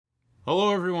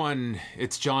Hello, everyone.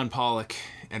 It's John Pollock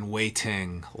and Wei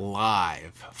Ting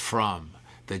live from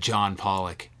the John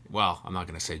Pollock. Well, I'm not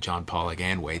going to say John Pollock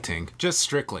and Wei Ting, just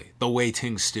strictly the Wei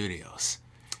Ting Studios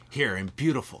here in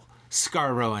beautiful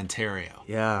Scarborough, Ontario.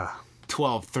 Yeah.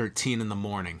 12:13 in the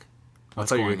morning. I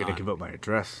thought you were going to give up my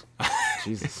address.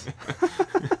 Jesus.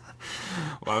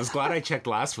 Well, I was glad I checked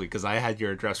last week because I had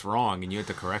your address wrong and you had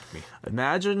to correct me.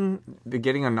 Imagine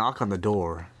getting a knock on the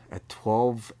door at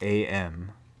 12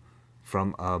 a.m.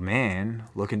 from a man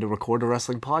looking to record a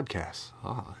wrestling podcast.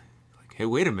 Oh, like, hey,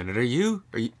 wait a minute. Are you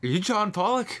John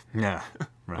Pollock? Yeah,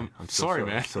 right. I'm sorry,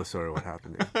 man. I'm so sorry what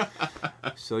happened there.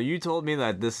 So you told me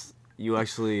that you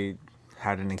actually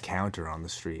had an encounter on the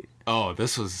street. Oh,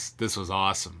 this was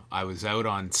awesome. I was out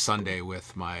on Sunday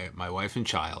with my wife and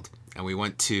child, and we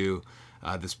went to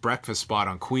this breakfast spot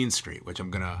on Queen Street, which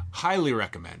I'm going to highly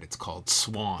recommend. It's called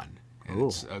Swan. And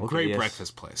it's a great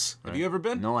breakfast place. Right. Have you ever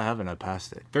been? No, I haven't. I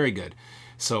passed it. Very good.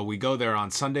 So we go there on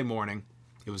Sunday morning.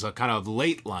 It was a kind of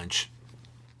late lunch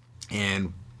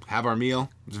and have our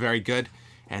meal. It was very good.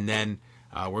 And then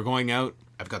we're going out.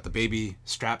 I've got the baby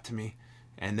strapped to me.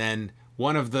 And then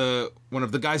one of the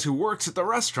guys who works at the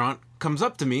restaurant comes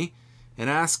up to me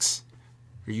and asks,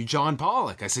 "Are you John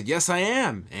Pollock?" I said, "Yes, I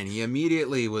am." And he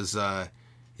immediately was,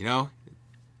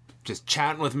 just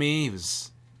chatting with me. He was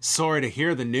sorry to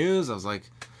hear the news. I was like,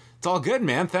 "It's all good,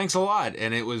 man. Thanks a lot."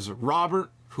 And it was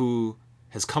Robert, who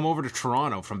has come over to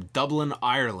Toronto from Dublin,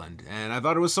 Ireland. And I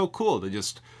thought it was so cool to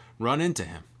just run into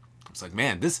him. I was like,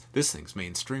 man, this thing's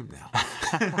mainstream now.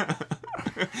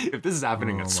 If this is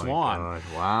happening at Swan. God.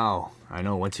 Wow. I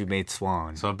know, once you made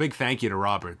Swan. So a big thank you to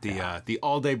Robert. The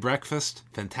all-day breakfast,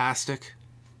 fantastic.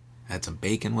 Had some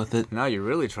bacon with it. Now you're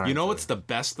really trying. You know what's the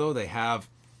best, though? They have...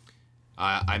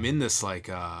 I'm in this,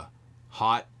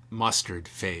 hot mustard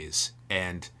phase,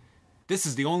 and this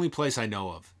is the only place I know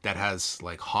of that has,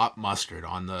 hot mustard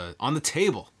on the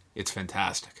table. It's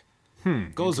fantastic.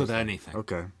 Goes with anything.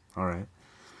 Okay. All right.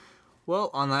 Well,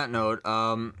 on that note,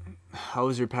 how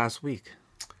was your past week?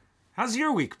 How's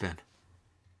your week been?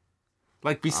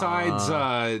 Besides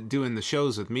doing the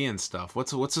shows with me and stuff,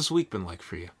 what's this week been like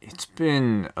for you? It's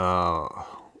been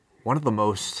one of the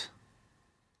most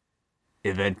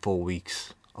eventful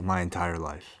weeks of my entire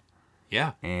life.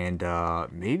 Yeah. And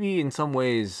maybe in some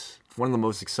ways, one of the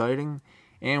most exciting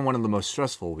and one of the most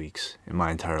stressful weeks in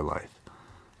my entire life.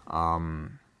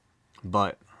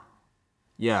 But,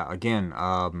 yeah, again,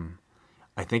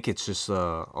 I think it's just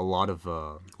a lot of...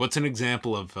 What's an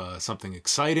example of something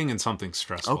exciting and something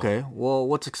stressful? Okay, well,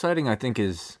 what's exciting, I think,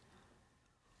 is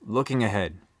looking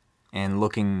ahead and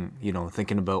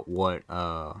thinking about what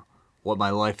my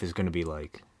life is going to be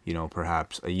like,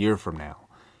 perhaps a year from now.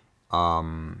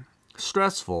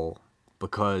 Stressful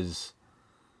because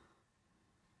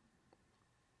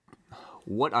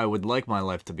what I would like my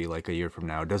life to be like a year from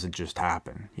now doesn't just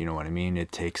happen. You know what I mean?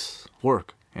 It takes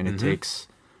work and it takes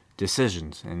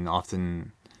decisions, and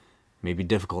often maybe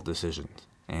difficult decisions.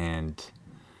 And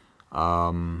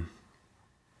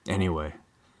anyway,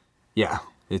 yeah,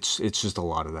 it's just a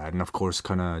lot of that. And of course,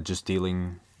 kind of just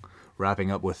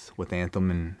wrapping up with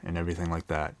Anthem and everything like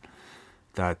that.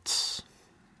 That's,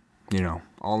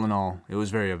 all in all, it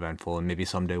was very eventful, and maybe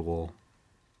someday we'll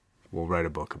write a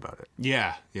book about it.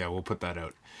 Yeah, we'll put that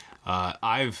out.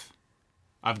 I've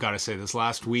got to say, this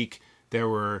last week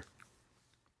I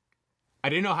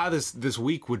didn't know how this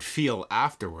week would feel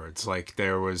afterwards. I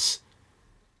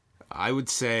would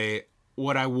say,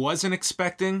 what I wasn't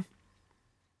expecting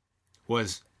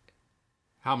was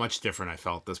how much different I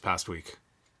felt this past week.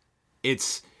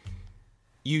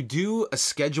 You do a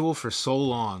schedule for so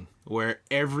long where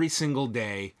every single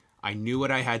day I knew what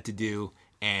I had to do,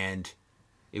 and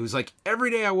it was like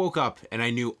every day I woke up and I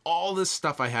knew all this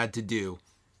stuff I had to do,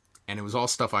 and it was all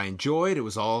stuff I enjoyed, it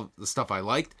was all the stuff I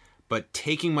liked, but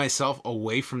taking myself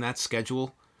away from that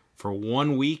schedule for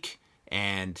 1 week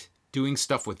and doing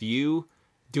stuff with you,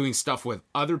 doing stuff with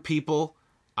other people,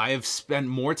 I have spent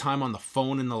more time on the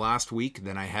phone in the last week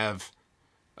than I have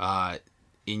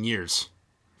in years.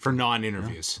 For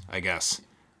non-interviews, I guess.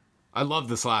 I love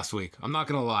this last week. I'm not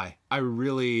going to lie. I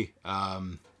really...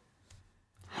 How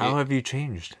have you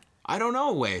changed? I don't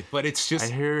know, Wade, but it's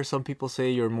just... I hear some people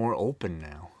say you're more open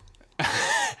now.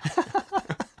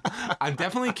 I'm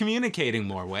definitely communicating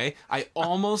more, Wade. I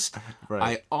almost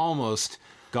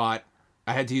got...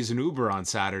 I had to use an Uber on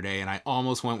Saturday, and I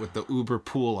almost went with the Uber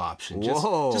pool option. Just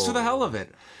for the hell of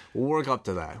it. We'll work up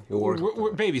to that.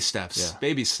 We're baby steps. Yeah.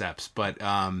 Baby steps. But...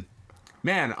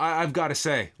 man, I've got to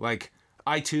say,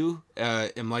 I too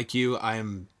am like you. I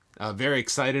am very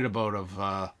excited about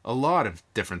a lot of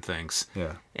different things.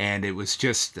 Yeah. And it was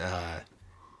just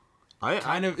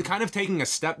kind of taking a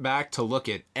step back to look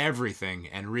at everything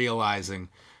and realizing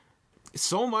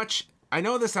so much. I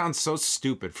know this sounds so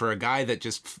stupid for a guy that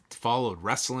just followed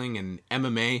wrestling and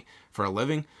MMA for a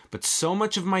living, but so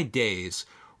much of my days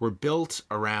were built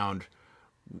around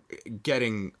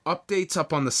getting updates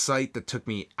up on the site that took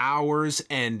me hours,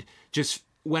 and just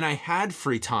when I had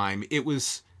free time, it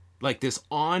was like this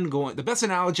ongoing. The best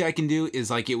analogy I can do is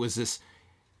like it was this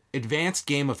advanced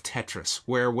game of Tetris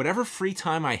where whatever free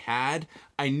time I had,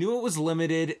 I knew it was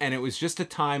limited, and it was just a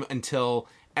time until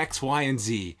X, Y, and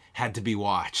Z had to be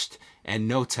watched and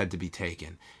notes had to be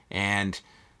taken. And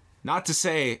not to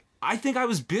say, I think I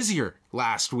was busier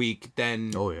last week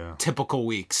than typical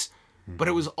weeks, but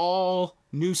it was all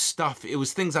new stuff. It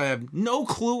was things I have no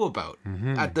clue about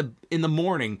in the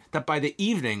morning, that by the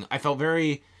evening I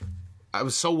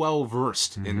was so well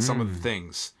versed in some of the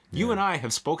things. You and I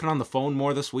have spoken on the phone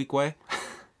more this week, Way.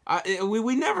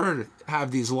 We never have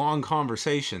these long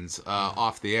conversations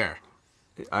off the air.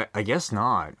 I guess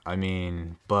not. I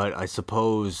mean, but I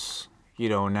suppose,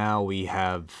 now we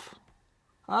have.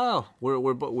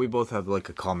 We both have like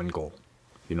a common goal,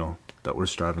 that we're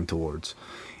striving towards.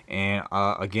 And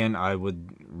again, I would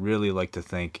really like to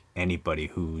thank anybody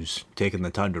who's taken the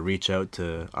time to reach out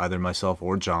to either myself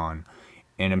or John,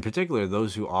 and in particular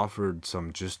those who offered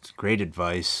some just great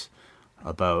advice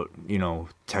about,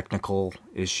 technical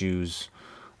issues.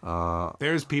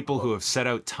 There's people who have set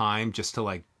out time just to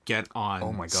like get on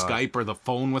Skype or the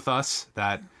phone with us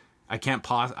that I can't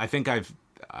pause. I think I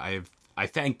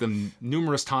thanked them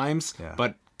numerous times,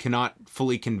 but cannot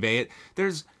fully convey it.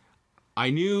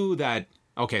 I knew that,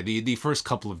 okay, the first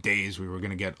couple of days we were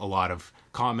going to get a lot of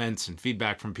comments and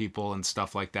feedback from people and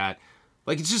stuff like that.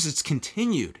 Like, it's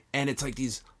continued. And it's like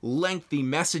these lengthy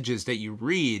messages that you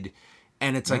read.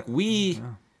 And it's like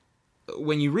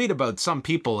when you read about some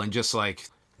people and just like,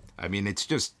 I mean, it's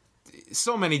just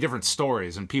so many different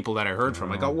stories and people that I heard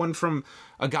from. I got one from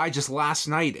a guy just last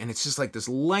night, and it's just like this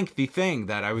lengthy thing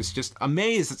that I was just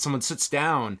amazed that someone sits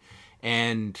down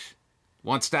and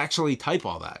wants to actually type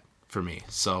all that for me.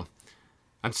 So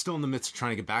I'm still in the midst of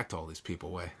trying to get back to all these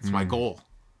people. Way it's my goal.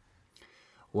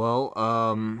 Well,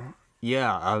 on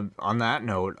that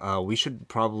note, we should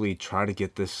probably try to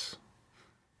get this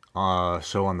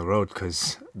show on the road,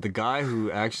 because the guy who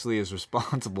actually is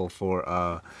responsible for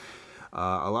a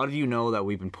lot of you know that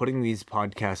we've been putting these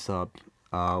podcasts up,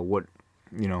 what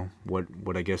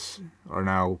I guess are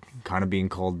now kind of being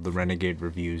called the Renegade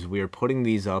Reviews. We are putting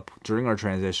these up during our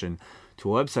transition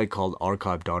to a website called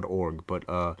archive.org,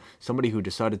 but somebody who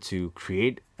decided to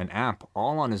create an app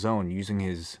all on his own using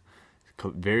his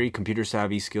very computer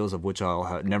savvy skills, of which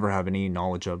I'll never have any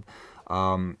knowledge of,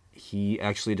 he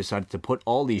actually decided to put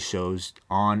all these shows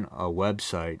on a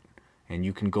website, and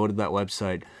you can go to that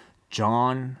website,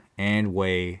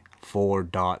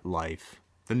 johnandway4.life.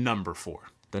 The number 4.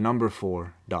 The number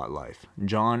 4.life.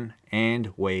 John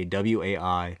and Way,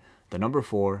 WAI, the number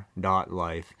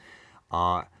 4.life.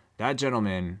 That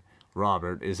gentleman,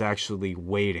 Robert, is actually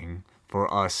waiting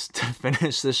for us to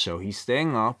finish this show. He's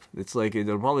staying up. It's like,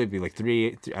 it'll probably be like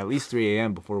at least 3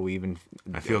 a.m. before we even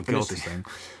finish guilty. This thing.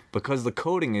 Because the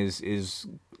coding is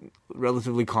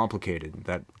relatively complicated,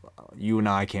 that you and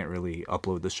I can't really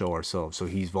upload the show ourselves. So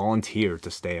he's volunteered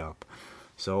to stay up.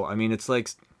 So, I mean, it's like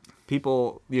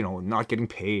people, not getting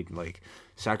paid, like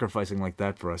sacrificing like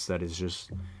that for us. That is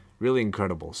just really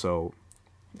incredible. So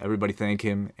everybody thank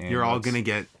him. And you're all going to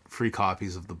get free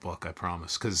copies of the book, I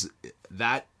promise. Because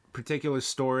that particular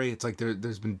story, it's like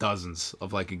there's been dozens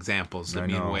of like examples that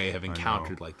me and Way have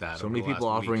encountered like that. So many people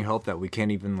offering help that we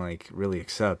can't even like really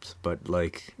accept, but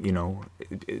like,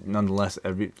 nonetheless,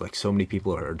 so many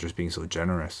people are just being so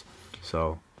generous.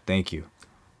 So thank you.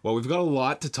 Well, we've got a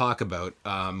lot to talk about.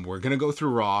 We're going to go through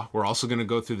Raw. We're also going to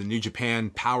go through the New Japan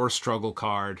Power Struggle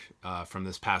card from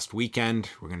this past weekend.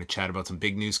 We're going to chat about some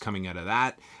big news coming out of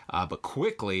that. But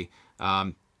quickly,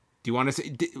 do you want to say,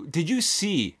 did you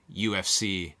see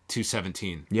UFC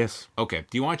 217? Yes. Okay.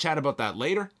 Do you want to chat about that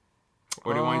later?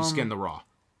 Or do you want to just get into Raw?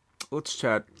 Let's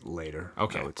chat later.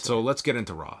 Okay. So let's get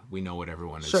into Raw. We know what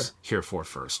everyone is here for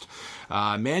first.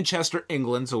 Manchester,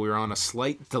 England. So we were on a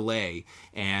slight delay,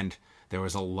 and there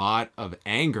was a lot of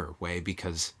anger, Way,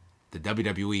 because the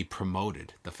WWE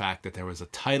promoted the fact that there was a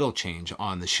title change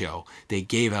on the show. They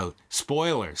gave out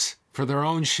spoilers for their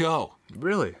own show.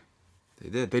 Really? They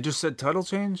did. They just said title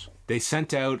change? They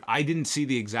sent out, I didn't see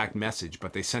the exact message,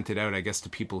 but they sent it out, I guess, to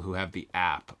people who have the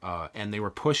app. And they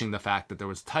were pushing the fact that there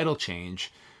was title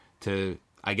change to,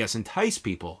 I guess, entice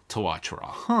people to watch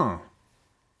Raw. Huh.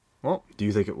 Well, do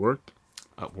you think it worked?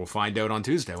 We'll find out on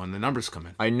Tuesday when the numbers come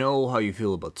in. I know how you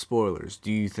feel about spoilers.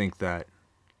 Do you think that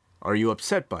Are you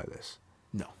upset by this?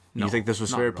 No. You think this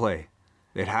was not fair at all. play?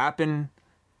 It happened.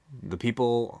 The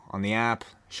people on the app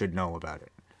should know about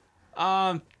it.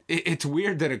 It's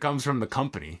weird that it comes from the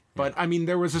company, but I mean,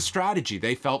 there was a strategy.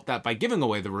 They felt that by giving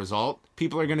away the result,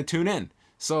 people are going to tune in.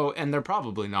 So, and they're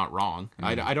probably not wrong.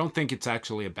 I don't think it's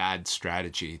actually a bad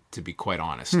strategy, to be quite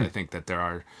honest. I think that there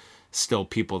are still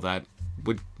people that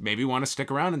would maybe want to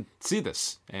stick around and see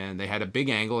this. And they had a big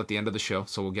angle at the end of the show,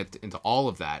 so we'll get into all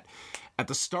of that. At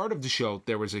the start of the show,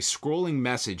 there was a scrolling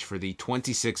message for the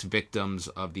 26 victims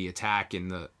of the attack in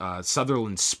the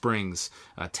Sutherland Springs,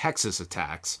 Texas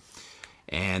attacks.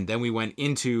 And then we went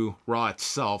into Raw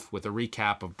itself with a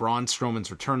recap of Braun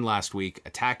Strowman's return last week,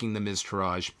 attacking the Miz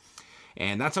Taraj.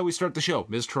 And that's how we start the show.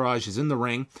 Miz Taraj is in the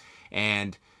ring,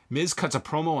 and Miz cuts a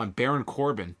promo on Baron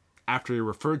Corbin after he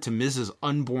referred to Miz's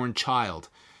unborn child.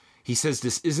 He says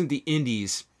this isn't the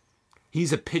Indies.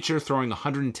 He's a pitcher throwing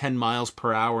 110 miles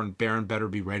per hour, and Baron better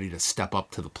be ready to step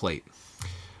up to the plate.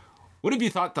 What have you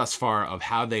thought thus far of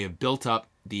how they have built up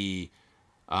the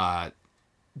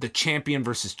champion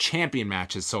versus champion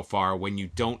matches so far when you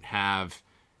don't have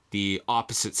the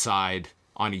opposite side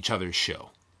on each other's show?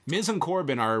 Miz and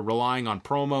Corbin are relying on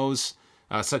promos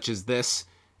such as this.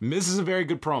 Miz is a very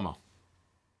good promo.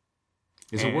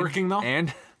 Is it working, though?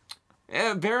 And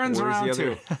Baron's around,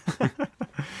 too.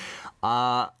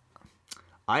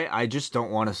 I just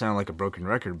don't want to sound like a broken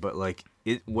record, but like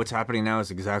what's happening now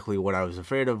is exactly what I was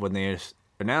afraid of when they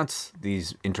announced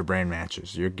these interbrand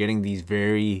matches. You're getting these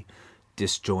very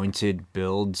disjointed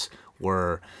builds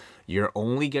where you're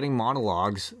only getting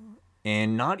monologues,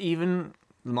 and not even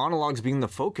monologues being the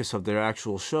focus of their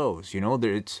actual shows.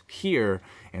 It's here,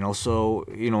 and also,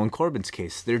 in Corbin's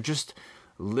case, they're just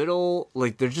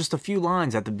they're just a few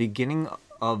lines at the beginning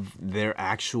of their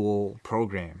actual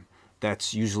program.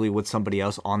 That's usually with somebody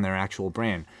else on their actual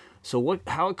brand. So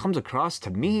how it comes across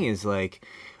to me is like,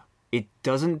 it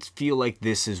doesn't feel like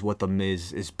this is what The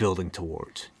Miz is building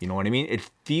towards. You know what I mean? It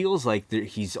feels like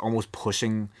he's almost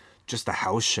pushing just a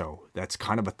house show that's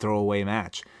kind of a throwaway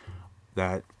match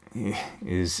that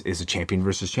is a champion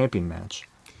versus champion match.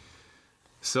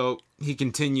 So he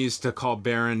continues to call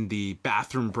Baron the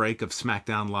bathroom break of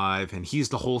SmackDown Live, and he's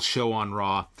the whole show on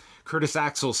Raw. Curtis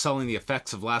Axel selling the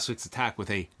effects of last week's attack with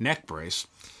a neck brace.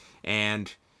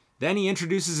 And then he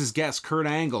introduces his guest, Kurt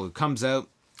Angle, who comes out,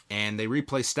 and they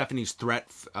replay Stephanie's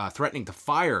threatening to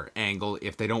fire Angle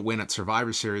if they don't win at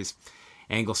Survivor Series.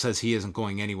 Angle says he isn't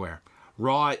going anywhere.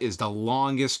 Raw is the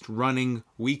longest running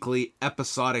weekly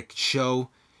episodic show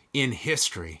in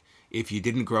history if you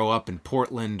didn't grow up in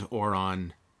Portland or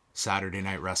on Saturday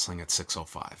Night Wrestling at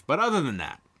 6:05. But other than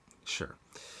that, sure.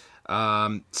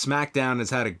 SmackDown has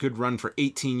had a good run for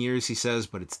 18 years, he says,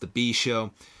 but it's the B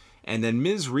show. And then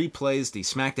Miz replays the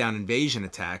SmackDown Invasion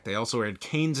attack. They also aired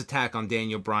Kane's attack on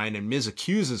Daniel Bryan, and Miz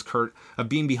accuses Kurt of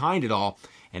being behind it all.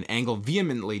 And Angle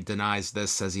vehemently denies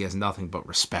this, says he has nothing but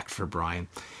respect for Bryan.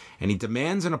 And he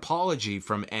demands an apology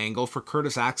from Angle for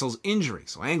Curtis Axel's injury.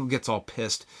 So Angle gets all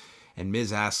pissed, and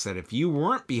Miz asks that if you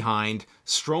weren't behind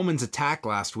Strowman's attack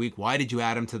last week, why did you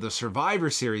add him to the Survivor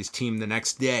Series team the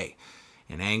next day?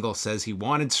 And Angle says he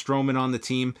wanted Strowman on the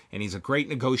team, and he's a great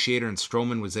negotiator, and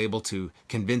Strowman was able to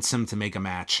convince him to make a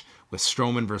match with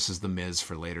Strowman versus The Miz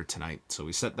for later tonight. So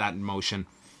we set that in motion.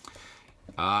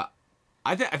 I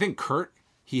think Kurt,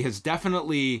 he has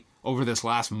definitely, over this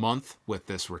last month, with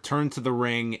this return to the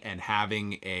ring and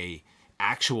having a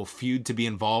actual feud to be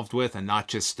involved with and not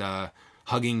just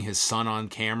hugging his son on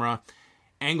camera,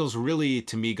 Angle's really,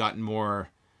 to me, gotten more,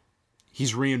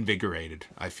 he's reinvigorated,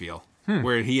 I feel.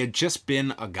 Where he had just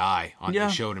been a guy on the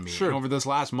show to me. Sure. And over this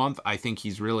last month, I think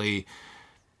he's really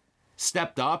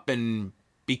stepped up and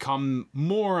become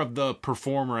more of the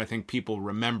performer I think people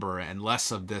remember, and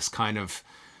less of this kind of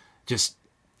just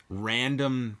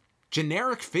random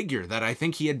generic figure that I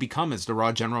think he had become as the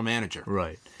Raw general manager.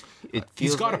 Right.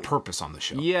 He's got a purpose on the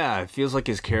show. Yeah, it feels like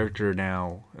his character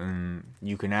now,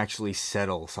 you can actually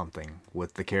settle something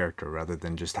with the character rather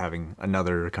than just having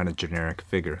another kind of generic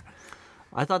figure.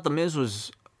 I thought The Miz was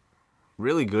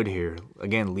really good here.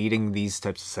 Again, leading these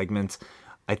types of segments.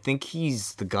 I think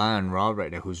he's the guy on Raw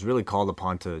right now who's really called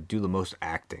upon to do the most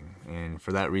acting. And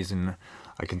for that reason,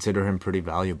 I consider him pretty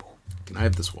valuable. Can I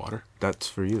have this water? That's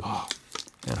for you. Oh,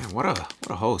 yeah. Man, what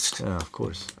a host. Yeah, of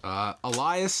course.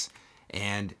 Elias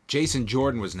and Jason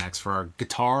Jordan was next for our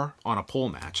guitar on a pole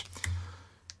match.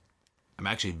 I'm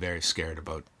actually very scared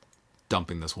about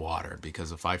dumping this water,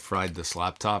 because if I fried this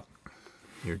laptop,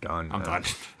 you're done. I'm done.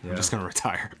 Yeah. I'm just going to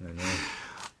retire. I know.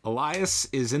 Elias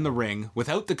is in the ring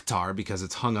without the guitar because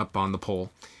it's hung up on the pole.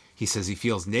 He says he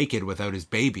feels naked without his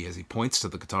baby as he points to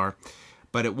the guitar,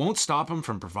 but it won't stop him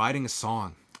from providing a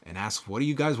song. and asks, what do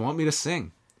you guys want me to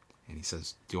sing? And he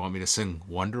says, do you want me to sing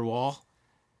Wonderwall?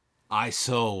 I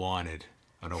so wanted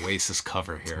an Oasis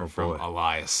cover here from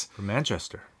Elias. From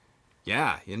Manchester.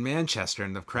 Yeah, in Manchester.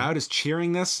 And the crowd is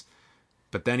cheering this.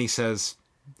 But then he says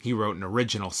he wrote an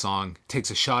original song,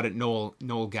 takes a shot at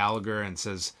Noel Gallagher and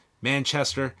says,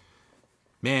 Manchester,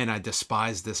 man, I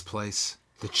despise this place.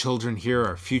 The children here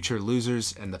are future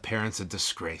losers and the parents a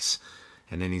disgrace.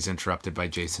 And then he's interrupted by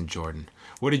Jason Jordan.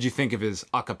 What did you think of his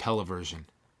a cappella version?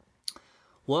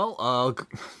 Well,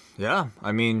 yeah,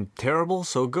 I mean, terrible,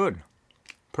 so good.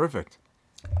 Perfect.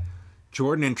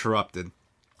 Jordan interrupted.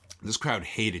 This crowd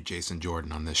hated Jason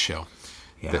Jordan on this show.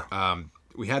 Yeah.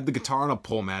 We had the guitar on a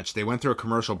pole match. They went through a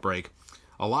commercial break.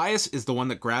 Elias is the one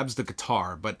that grabs the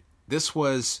guitar, but this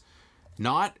was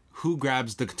not who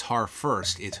grabs the guitar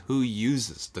first. It's who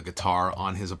uses the guitar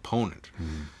on his opponent.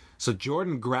 So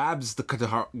Jordan grabs the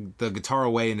guitar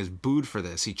away and is booed for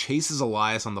this. He chases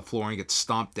Elias on the floor and gets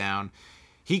stomped down.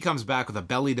 He comes back with a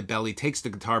belly-to-belly, takes the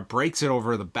guitar, breaks it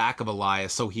over the back of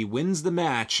Elias, so he wins the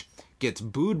match, gets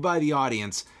booed by the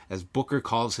audience as Booker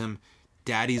calls him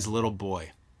Daddy's little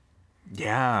boy.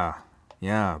 Yeah.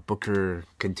 Booker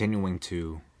continuing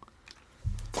to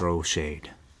throw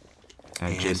shade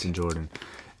at Jason Jordan.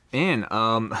 And,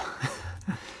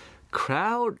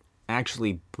 crowd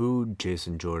actually booed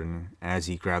Jason Jordan as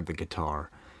he grabbed the guitar.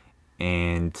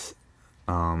 And,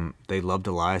 they loved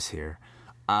Elias here.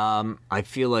 I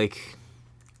feel like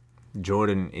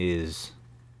Jordan he's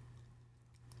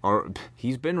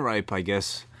been ripe, I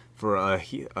guess, for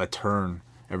a turn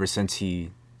ever since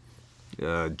he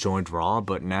joined Raw,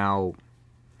 but now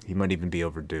he might even be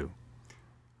overdue.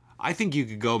 I think you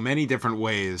could go many different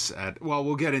ways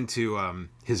we'll get into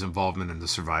his involvement in the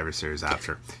Survivor Series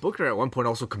after. Booker at one point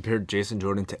also compared Jason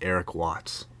Jordan to Eric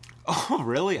Watts. Oh,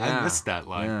 really? Yeah. I missed that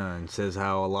line. Yeah, and says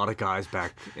how a lot of guys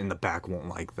back in the back won't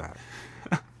like that.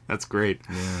 That's great.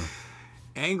 Yeah.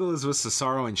 Angle is with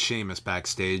Cesaro and Sheamus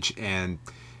backstage, and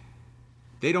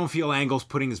they don't feel Angle's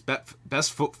putting his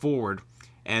best foot forward,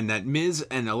 and that Miz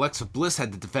and Alexa Bliss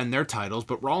had to defend their titles,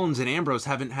 but Rollins and Ambrose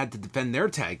haven't had to defend their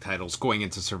tag titles going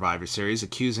into Survivor Series,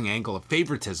 accusing Angle of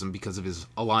favoritism because of his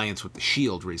alliance with The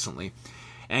Shield recently.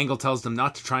 Angle tells them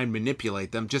not to try and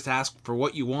manipulate them, just ask for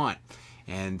what you want.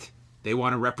 And they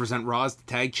want to represent Raw as the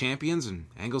tag champions, and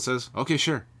Angle says, okay,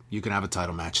 sure, you can have a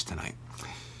title match tonight.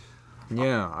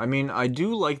 Yeah, I mean, I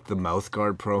do like the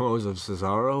mouthguard promos of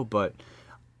Cesaro, but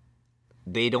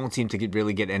they don't seem to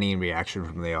really get any reaction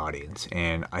from the audience.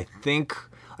 And I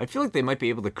feel like they might be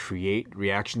able to create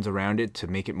reactions around it to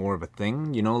make it more of a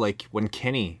thing. You know, like when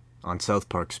Kenny on South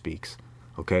Park speaks,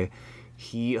 okay?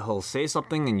 He'll say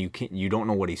something and you don't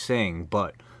know what he's saying,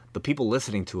 but the people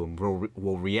listening to him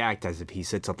will react as if he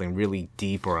said something really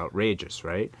deep or outrageous,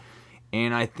 right?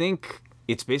 And I think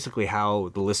it's basically how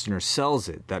the listener sells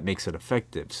it that makes it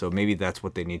effective. So maybe that's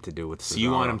what they need to do with Cesaro. So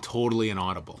you want him totally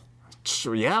inaudible?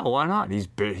 Sure, yeah, why not?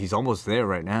 He's almost there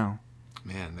right now.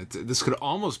 Man, this could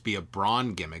almost be a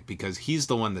Braun gimmick because he's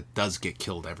the one that does get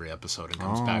killed every episode and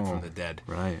comes back from the dead.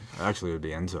 Right. Actually, it would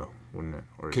be Enzo, wouldn't it?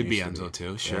 Or could be Enzo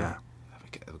too, sure. Yeah.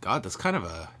 God, that's kind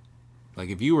of like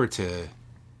if you were to...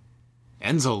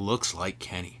 Enzo looks like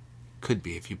Kenny. Could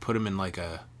be if you put him in like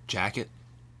a jacket.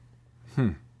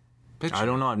 I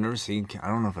don't know. I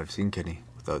don't know if I've seen Kenny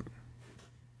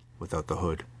without the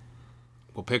hood.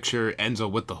 Well, picture Enzo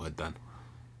with the hood then.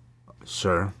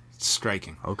 Sure. It's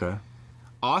striking. Okay.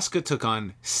 Asuka took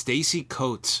on Stacy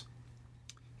Coates.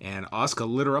 And Asuka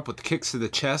lit her up with kicks to the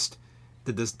chest.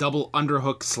 Did this double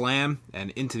underhook slam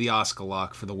and into the Asuka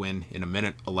lock for the win in 1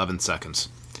 minute, 11 seconds.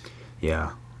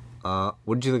 Yeah. What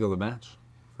did you think of the match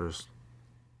first?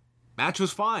 Match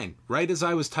was fine. Right as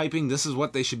I was typing, this is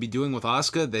what they should be doing with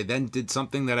Asuka, they then did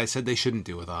something that I said they shouldn't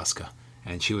do with Asuka.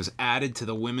 And she was added to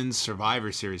the Women's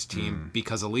Survivor Series team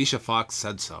because Alicia Fox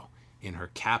said so in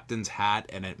her captain's hat,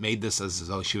 and it made this as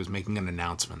though she was making an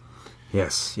announcement.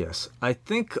 Yes. I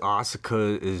think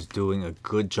Asuka is doing a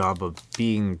good job of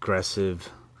being aggressive,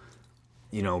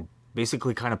 you know,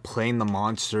 basically kind of playing the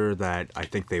monster that I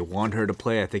think they want her to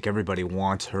play. I think everybody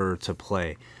wants her to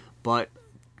play. But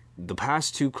the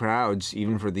past two crowds,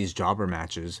 even for these jobber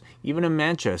matches, even in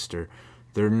Manchester,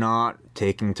 they're not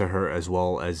taking to her as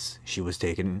well as she was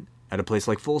taken at a place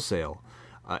like Full Sail.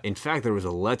 In fact, there was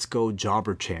a "Let's Go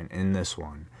Jobber" chant in this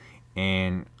one.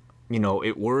 And, you know,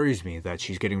 it worries me that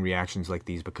she's getting reactions like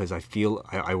these because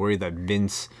I worry that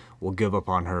Vince will give up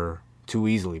on her too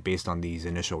easily based on these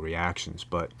initial reactions.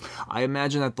 But I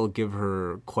imagine that they'll give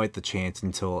her quite the chance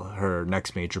until her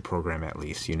next major program, at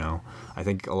least, you know. I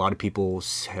think a lot of people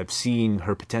have seen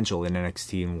her potential in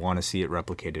NXT and want to see it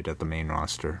replicated at the main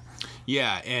roster.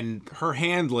 Yeah, and her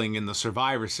handling in the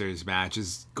Survivor Series match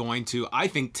is going to, I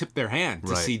think, tip their hand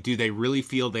to see, do they really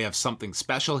feel they have something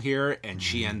special here, and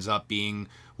she ends up being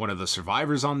one of the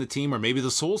survivors on the team, or maybe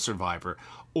the sole survivor,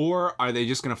 or are they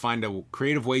just going to find a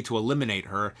creative way to eliminate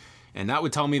her? And that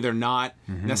would tell me they're not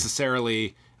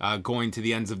necessarily going to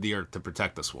the ends of the earth to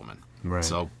protect this woman. Right.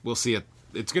 So we'll see it.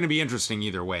 It's going to be interesting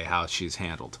either way how she's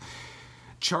handled.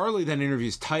 Charlie then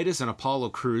interviews Titus and Apollo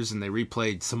Crews, and they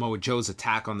replayed Samoa Joe's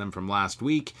attack on them from last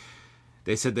week.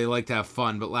 They said they like to have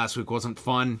fun, but last week wasn't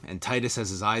fun, and Titus has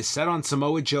his eyes set on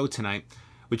Samoa Joe tonight,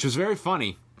 which was very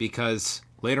funny because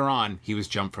later on he was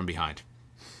jumped from behind.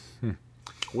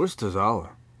 Where's Tozawa?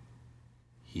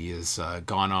 He has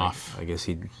gone off. I guess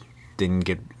he didn't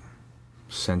get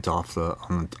sent off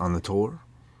on the tour.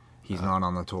 He's not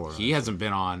on the tour. He hasn't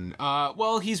been on.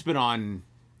 Well, he's been on.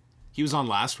 He was on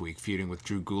last week feuding with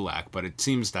Drew Gulak, but it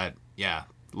seems that a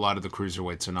lot of the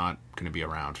cruiserweights are not going to be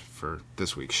around for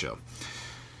this week's show.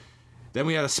 Then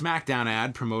we had a SmackDown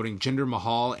ad promoting Jinder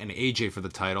Mahal and AJ for the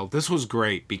title. This was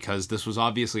great because this was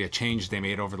obviously a change they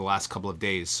made over the last couple of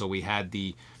days. So we had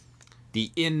the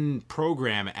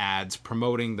in-program ads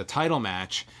promoting the title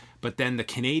match, but then the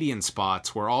Canadian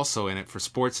spots were also in it for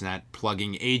Sportsnet,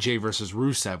 plugging AJ versus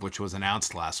Rusev, which was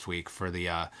announced last week for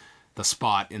the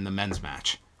spot in the men's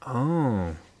match.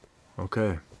 Oh,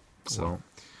 okay. So,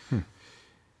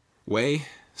 Way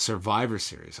Survivor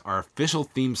Series. Our official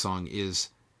theme song is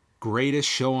 "Greatest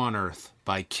Show on Earth"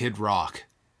 by Kid Rock.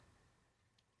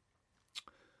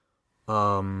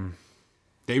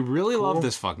 They really love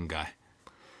this fucking guy.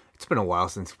 It's been a while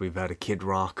since we've had a Kid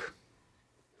Rock.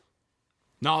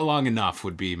 Not long enough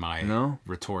would be my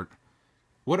retort.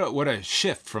 What a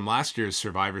shift from last year's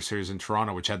Survivor Series in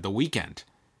Toronto, which had The Weeknd.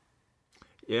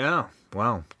 Yeah,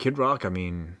 wow. Kid Rock, I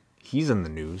mean, he's in the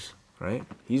news, right?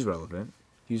 He's relevant.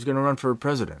 He's going to run for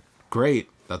president. Great.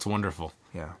 That's wonderful.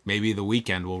 Yeah. Maybe The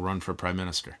Weeknd will run for prime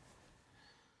minister.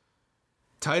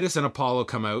 Titus and Apollo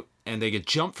come out, and they get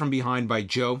jumped from behind by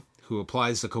Joe, who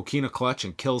applies the Coquina Clutch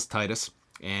and kills Titus.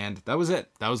 And that was it.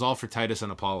 That was all for Titus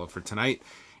and Apollo for tonight.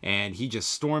 And he just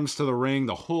storms to the ring.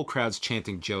 The whole crowd's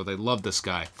chanting Joe. They love this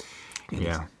guy.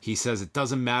 And he says, it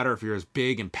doesn't matter if you're as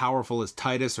big and powerful as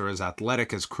Titus or as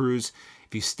athletic as Cruz.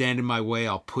 If you stand in my way,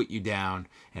 I'll put you down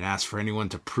and ask for anyone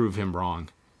to prove him wrong.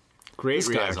 Great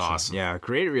reaction. This guy's awesome. Yeah,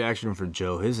 great reaction for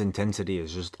Joe. His intensity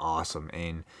is just awesome.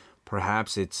 And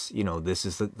perhaps it's, this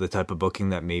is the type of booking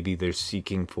that maybe they're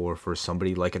seeking for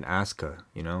somebody like an Asuka,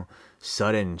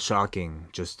 sudden, shocking,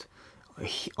 just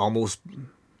almost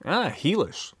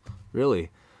heelish,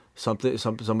 really.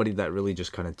 Somebody that really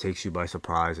just kind of takes you by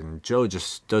surprise, and Joe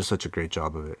just does such a great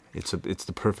job of it. It's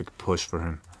the perfect push for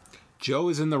him. Joe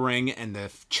is in the ring, and the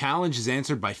challenge is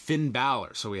answered by Finn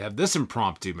Balor. So we have this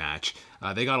impromptu match.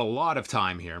 They got a lot of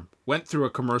time here. Went through a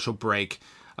commercial break.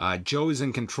 Joe is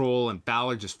in control, and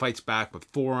Balor just fights back with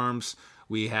forearms.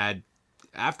 We had,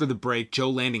 after the break, Joe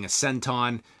landing a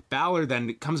senton. Balor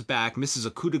then comes back, misses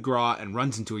a coup de grace, and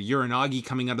runs into a Uranagi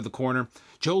coming out of the corner.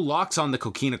 Joe locks on the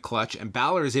Coquina Clutch, and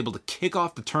Balor is able to kick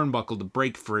off the turnbuckle to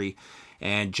break free.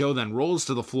 And Joe then rolls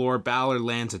to the floor. Balor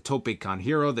lands a Tope Con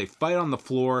Hero. They fight on the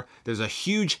floor. There's a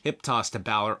huge hip toss to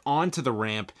Balor onto the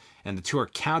ramp, and the two are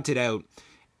counted out.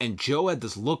 And Joe had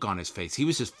this look on his face. He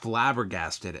was just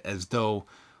flabbergasted, as though,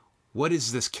 what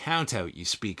is this count out you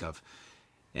speak of?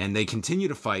 And they continue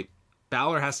to fight.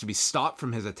 Balor has to be stopped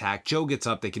from his attack. Joe gets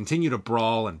up. They continue to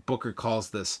brawl, and Booker calls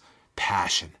this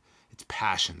passion. It's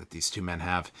passion that these two men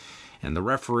have. And the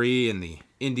referee and the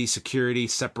indie security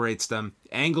separates them,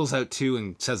 angles out too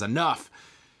and says enough,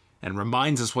 and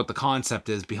reminds us what the concept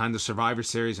is behind the Survivor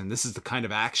Series, and this is the kind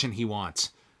of action he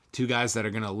wants. Two guys that are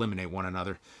going to eliminate one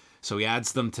another. So he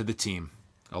adds them to the team,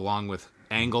 along with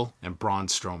Angle and Braun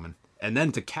Strowman. And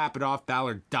then to cap it off,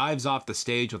 Balor dives off the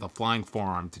stage with a flying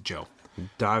forearm to Joe.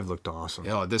 Dive looked awesome.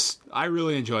 I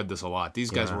really enjoyed this a lot.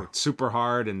 These guys worked super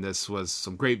hard, and this was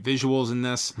some great visuals in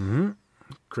this. Mm-hmm.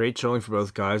 Great showing for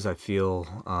both guys. I feel,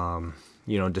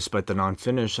 despite the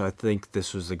non-finish, I think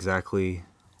this was exactly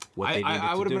what they needed to do.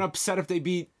 I would have been upset if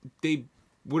they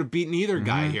would have beaten either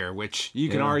guy here, which you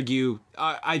can argue.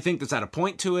 I think that's at a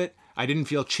point to it. I didn't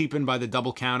feel cheapened by the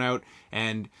double count out,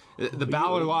 and the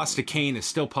Balor loss to Kane is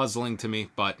still puzzling to me,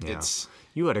 but it's...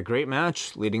 You had a great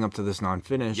match leading up to this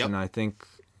non-finish, and I think,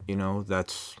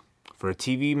 that's... For a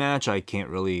TV match, I can't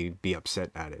really be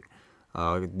upset at it.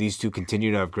 These two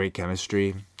continue to have great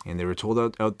chemistry, and they were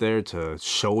told out there to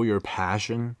show your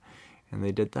passion, and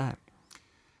they did that.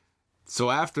 So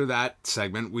after that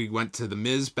segment, we went to The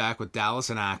Miz back with Dallas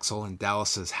and Axel, and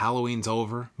Dallas says Halloween's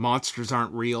over, monsters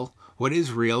aren't real. What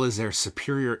is real is their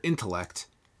superior intellect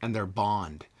and their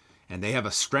bond. And they have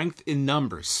a strength in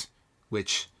numbers,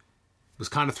 which was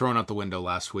kind of thrown out the window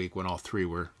last week when all three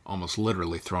were almost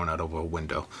literally thrown out of a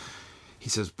window. He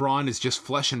says Braun is just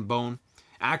flesh and bone.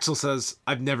 Axel says,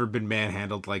 I've never been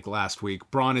manhandled like last week.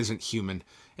 Braun isn't human,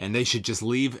 and they should just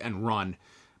leave and run.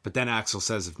 But then Axel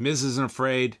says if Miz isn't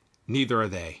afraid, neither are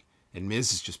they. And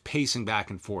Miz is just pacing back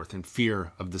and forth in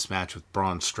fear of this match with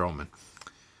Braun Strowman.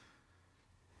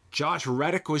 Josh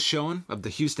Reddick was shown of the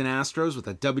Houston Astros with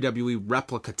a WWE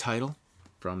replica title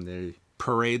from the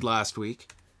parade last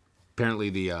week. Apparently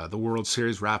the World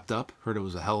Series wrapped up. Heard it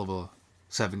was a hell of a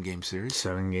 7-game series.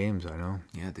 7 games, I know.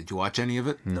 Yeah, did you watch any of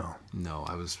it? No. No,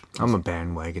 I was I'm a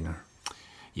bandwagoner.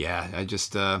 Yeah, I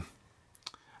just I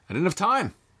didn't have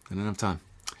time.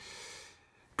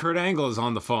 Kurt Angle is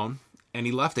on the phone, and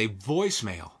he left a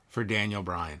voicemail for Daniel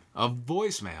Bryan. A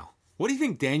voicemail. What do you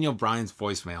think Daniel Bryan's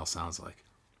voicemail sounds like?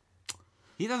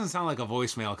 He doesn't sound like a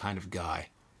voicemail kind of guy.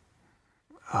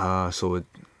 So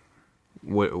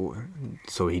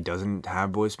he doesn't have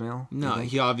voicemail? No,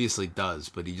 he obviously does,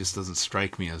 but he just doesn't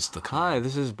strike me as the kind. Hi,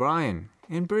 this is Brian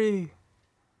in Bree.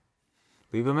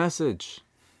 Leave a message.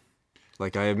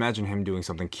 Like, I imagine him doing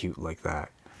something cute like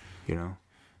that, you know?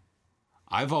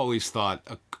 I've always thought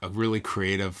a really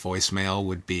creative voicemail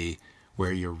would be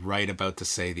where you're right about to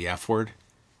say the F word,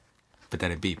 but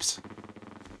then it beeps.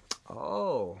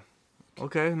 Oh,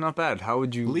 okay, not bad. How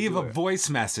would you leave a voice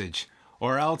message,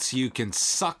 or else you can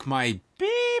suck my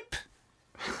beep,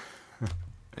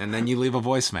 and then you leave a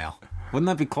voicemail. Wouldn't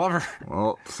that be clever?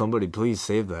 Well, somebody please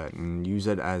save that and use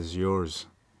it as yours.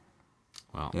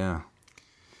 Well, yeah.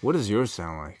 What does yours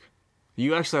sound like?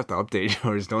 You actually have to update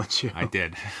yours, don't you? I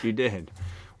did. You did.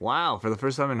 Wow, for the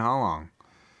first time in how long?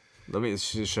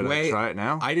 Should I try it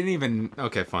now? I didn't even...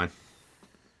 Okay, fine.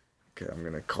 Okay, I'm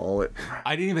going to call it.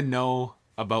 I didn't even know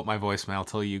about my voicemail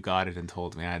till you got it and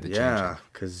told me I had to change it. Yeah,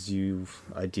 because you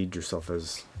ID'd yourself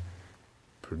as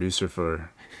producer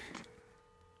for...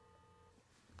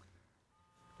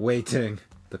 Waiting.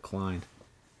 Decline.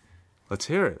 Let's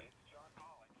hear it.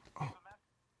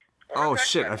 Oh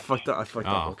shit, I fucked up.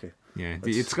 Okay. Yeah,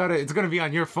 it's gonna be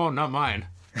on your phone, not mine.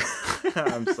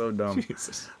 I'm so dumb.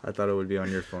 Jesus. I thought it would be on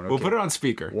your phone. Okay. We'll put it on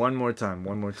speaker. One more time.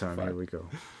 Here we go.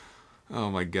 Oh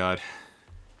my god.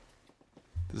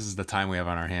 This is the time we have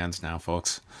on our hands now,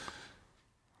 folks.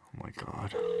 Oh my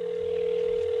god.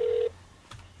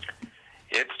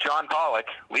 It's John Pollock.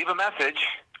 Leave a message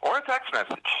or a text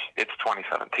message. It's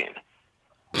 2017.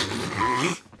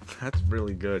 That's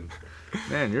really good.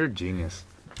 Man, you're a genius.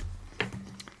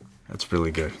 That's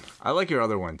really good. I like your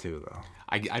other one too, though.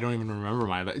 I don't even remember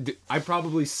mine. I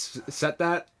probably set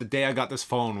that the day I got this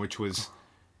phone, which was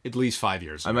at least 5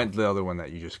 years ago. I meant the other one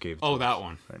that you just gave. Oh, that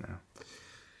one. Right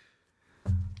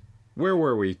now. Where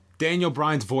were we? Daniel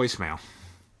Bryan's voicemail.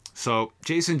 So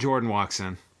Jason Jordan walks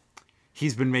in.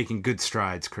 He's been making good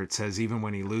strides, Kurt says. Even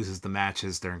when he loses the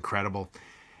matches, they're incredible.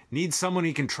 Needs someone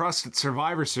he can trust at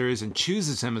Survivor Series and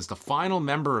chooses him as the final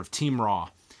member of Team Raw.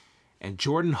 And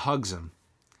Jordan hugs him.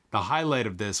 The highlight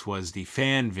of this was the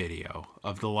fan video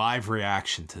of the live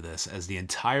reaction to this as the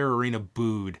entire arena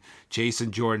booed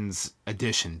Jason Jordan's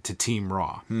addition to Team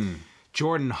Raw.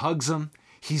 Jordan hugs him.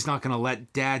 He's not going to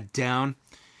let Dad down.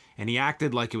 And he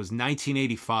acted like it was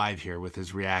 1985 here with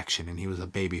his reaction, and he was a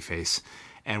babyface.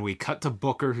 And we cut to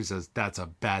Booker, who says, that's a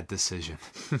bad decision.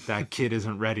 That kid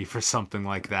isn't ready for something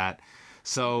like that.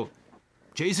 So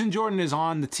Jason Jordan is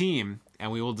on the team, and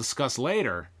we will discuss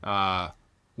later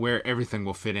where everything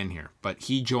will fit in here. But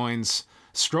he joins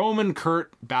Strowman,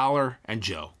 Kurt, Balor, and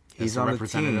Joe. He's on the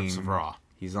representatives team. of Raw.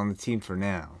 He's on the team for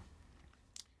now.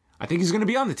 I think he's going to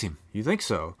be on the team. You think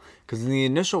so? Because in the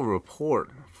initial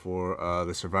report for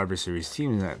the Survivor Series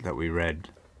team that we read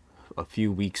a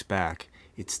few weeks back,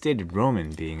 it stated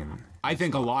Roman being in. I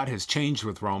think a lot has changed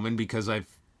with Roman because I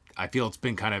feel it's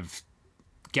been kind of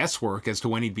guesswork as to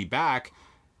when he'd be back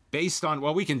based on,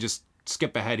 well, we can just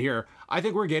skip ahead here. I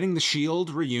think we're getting the Shield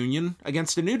reunion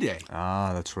against a New Day.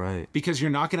 Ah, that's right. Because you're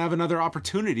not going to have another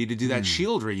opportunity to do that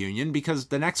Shield reunion because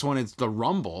the next one is the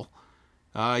Rumble.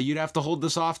 You'd have to hold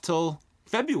this off till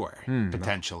February,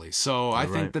 potentially. So I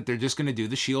think that they're just going to do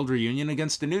the Shield reunion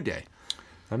against the New Day.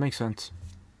 That makes sense.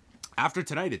 After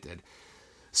tonight, it did.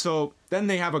 So then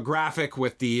they have a graphic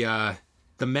with the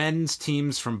men's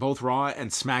teams from both Raw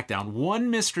and SmackDown. One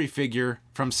mystery figure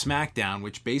from SmackDown,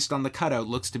 which based on the cutout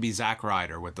looks to be Zack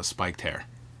Ryder with the spiked hair.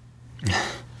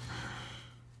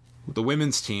 The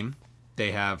women's team,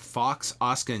 they have Fox,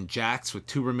 Asuka, and Jax with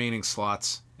 2 remaining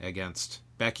slots against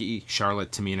Becky, Charlotte,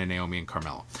 Tamina, Naomi, and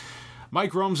Carmella.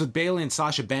 Mike roams with Bayley and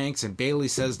Sasha Banks, and Bayley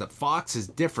says that Fox is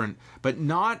different, but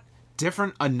not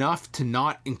different enough to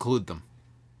not include them.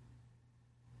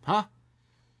 Huh?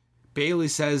 Bayley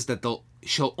says that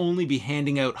she'll only be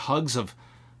handing out hugs of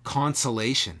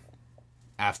consolation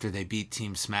after they beat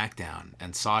Team SmackDown.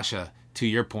 And Sasha, to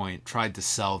your point, tried to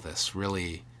sell this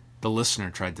really... The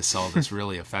listener tried to sell this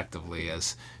really effectively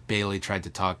as Bayley tried to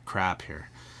talk crap here.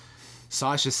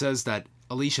 Sasha says that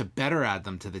Alicia better add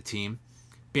them to the team.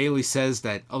 Bayley says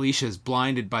that Alicia is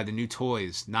blinded by the new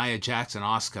toys, Nia Jax and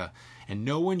Asuka, and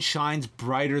no one shines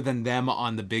brighter than them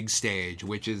on the big stage,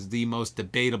 which is the most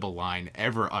debatable line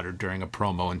ever uttered during a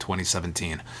promo in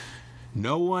 2017.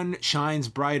 No one shines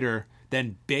brighter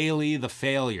than Bayley the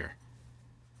Failure.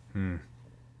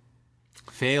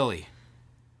 Failey.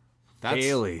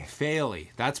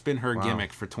 That's been her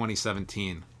gimmick for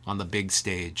 2017 on the big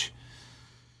stage,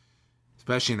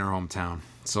 especially in her hometown.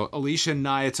 So Alicia and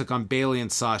Nia took on Bayley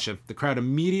and Sasha. The crowd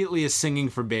immediately is singing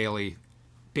for Bayley.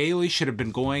 Bayley should have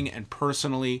been going and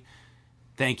personally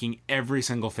thanking every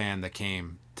single fan that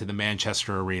came to the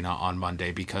Manchester Arena on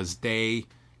Monday because they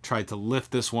tried to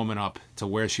lift this woman up to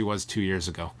where she was 2 years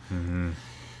ago.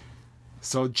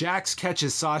 So Jax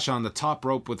catches Sasha on the top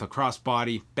rope with a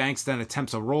crossbody. Banks then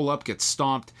attempts a roll-up, gets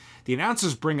stomped. The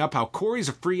announcers bring up how Corey's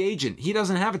a free agent. He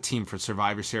doesn't have a team for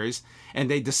Survivor Series. And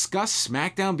they discuss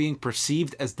SmackDown being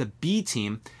perceived as the B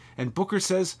team. And Booker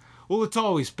says, well, it's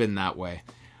always been that way.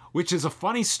 Which is a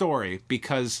funny story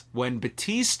because when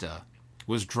Batista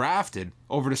was drafted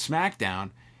over to SmackDown,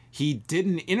 he did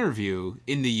an interview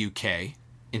in the UK.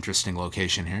 Interesting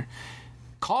location here.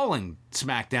 Calling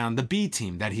SmackDown the B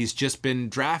team that he's just been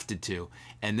drafted to.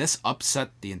 And this upset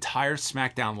the entire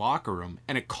SmackDown locker room.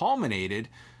 And it culminated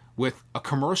with a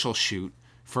commercial shoot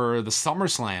for the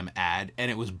SummerSlam ad.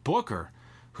 And it was Booker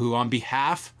who, on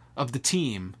behalf of the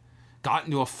team, got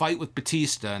into a fight with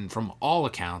Batista and from all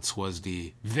accounts was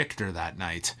the victor that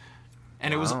night.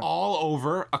 And it was all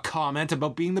over a comment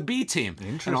about being the B team.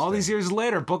 And all these years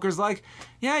later, Booker's like,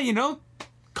 yeah, you know,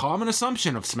 common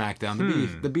assumption of SmackDown,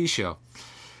 the B show.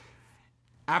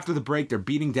 After the break, they're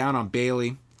beating down on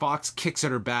Bayley. Fox kicks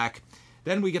at her back.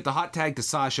 Then we get the hot tag to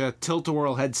Sasha,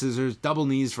 tilt-a-whirl head scissors, double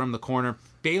knees from the corner.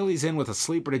 Bayley's in with a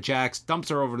sleeper to Jax, dumps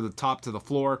her over to the top to the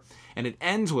floor, and it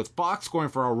ends with Fox going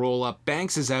for a roll-up.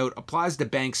 Banks is out, applies the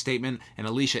Banks statement, and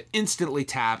Alicia instantly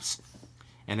taps.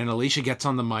 And then Alicia gets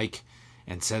on the mic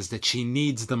and says that she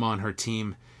needs them on her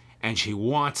team, and she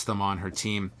wants them on her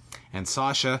team. And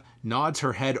Sasha nods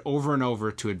her head over and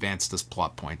over to advance this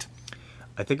plot point.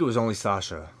 I think it was only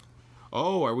Sasha.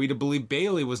 Oh, are we to believe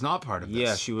Bayley was not part of this?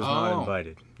 Yeah, she was not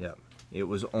invited. Yeah. It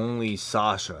was only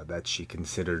Sasha that she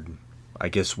considered, I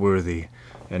guess, worthy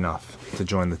enough to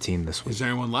join the team this week. Is there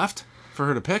anyone left for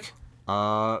her to pick?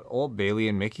 All Bayley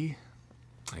and Mickey.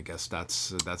 I guess that's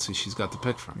who she's got to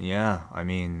pick from. Yeah, I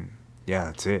mean, yeah,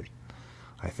 that's it.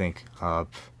 I think.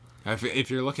 If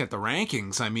you're looking at the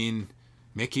rankings, I mean,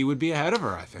 Mickey would be ahead of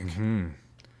her, I think.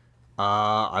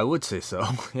 I would say so,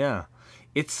 yeah.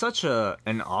 It's such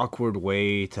an awkward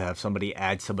way to have somebody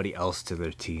add somebody else to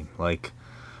their team. Like,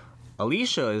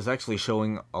 Alicia is actually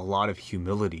showing a lot of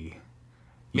humility.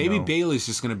 Maybe Bayley's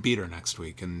just going to beat her next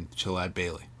week, and she'll add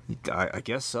Bayley. I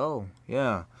guess so,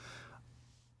 yeah.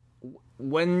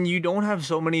 When you don't have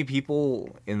so many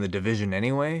people in the division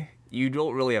anyway, you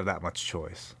don't really have that much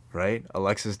choice, right?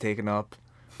 Alexa's taken up.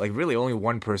 Like, really, only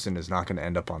one person is not going to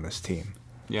end up on this team.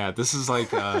 Yeah, this is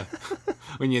like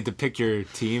when you had to pick your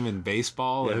team in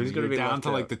baseball, and you're down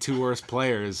to like the two worst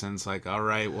players, and it's like, all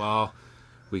right, well,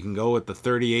 we can go with the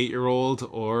 38-year-old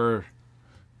or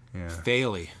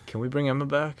Bayley. Can we bring Emma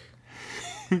back?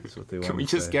 That's what they want. Can we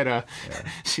just get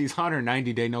she's on her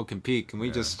 90-day no compete. Can we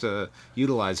just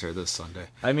utilize her this Sunday?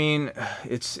 I mean,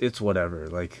 it's whatever.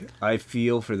 Like, I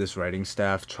feel for this writing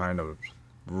staff trying to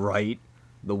write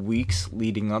the weeks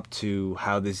leading up to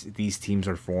how these teams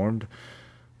are formed.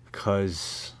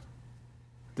 Because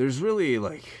there's really,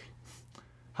 like,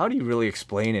 how do you really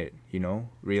explain it,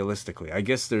 realistically? I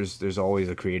guess there's always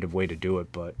a creative way to do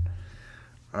it, but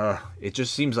it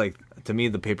just seems like, to me,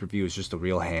 the pay-per-view is just a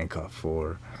real handcuff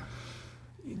for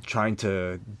trying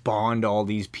to bond all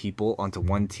these people onto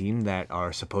one team that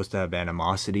are supposed to have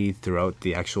animosity throughout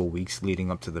the actual weeks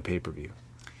leading up to the pay-per-view.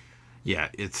 Yeah,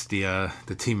 it's the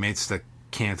teammates that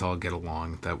can't all get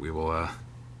along that we will...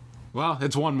 Well,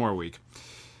 it's one more week.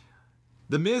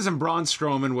 The Miz and Braun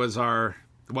Strowman was our,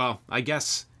 I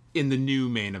guess, in the new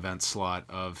main event slot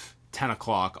of 10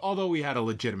 o'clock, although we had a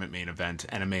legitimate main event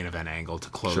and a main event angle to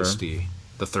close the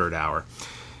third hour.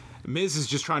 Miz is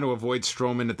just trying to avoid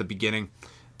Strowman at the beginning.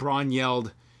 Braun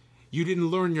yelled, "You didn't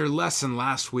learn your lesson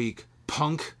last week.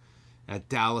 Punk at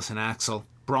Dallas and Axel.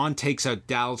 Braun takes out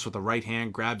Dallas with a right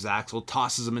hand, grabs Axel,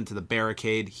 tosses him into the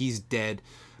barricade. He's dead.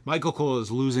 Michael Cole is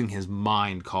losing his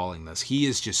mind calling this. He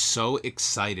is just so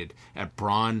excited at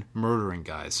Braun murdering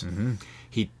guys. Mm-hmm.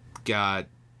 He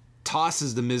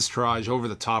tosses the Miztourage over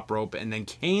the top rope, and then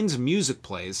Kane's music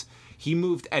plays. He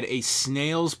moved at a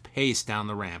snail's pace down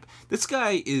the ramp. This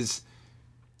guy is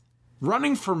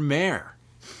running for mayor,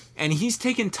 and he's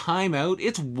taking time out.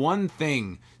 It's one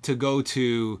thing to go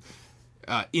to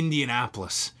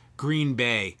Indianapolis, Green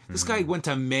Bay. This guy went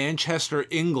to Manchester,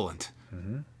 England.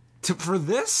 Mm-hmm. For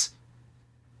this,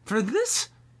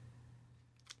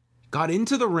 got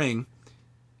into the ring.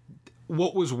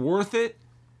 What was worth it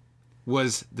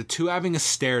was the two having a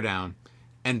stare down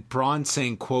and Braun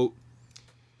saying, quote,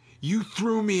 "You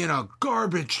threw me in a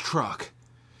garbage truck.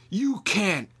 You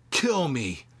can't kill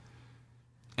me."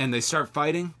 And they start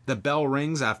fighting. The bell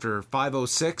rings after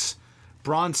 5:06.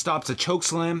 Braun stops a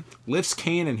chokeslam, lifts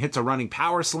Kane and hits a running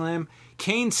power slam.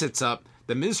 Kane sits up.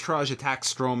 The Miztourage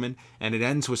attacks Strowman, and it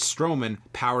ends with Strowman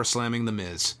power slamming The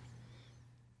Miz.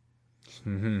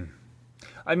 Mm-hmm.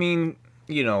 I mean,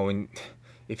 you know,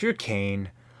 if you're Kane,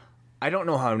 I don't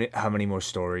know how many more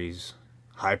stories,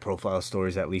 high-profile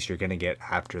stories at least, you're going to get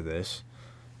after this,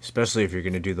 especially if you're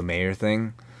going to do the mayor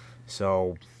thing.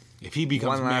 So, if he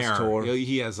becomes mayor,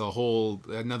 he has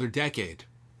another decade.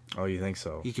 Oh, you think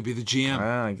so? He could be the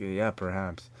GM. Yeah,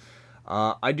 perhaps.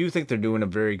 I do think they're doing a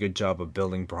very good job of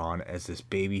building Braun as this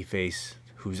baby face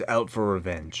who's out for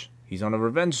revenge. He's on a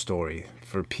revenge story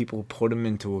for people who put him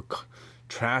into a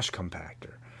trash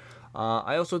compactor.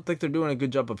 I also think they're doing a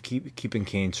good job of keeping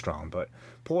Kane strong. But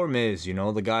poor Miz, you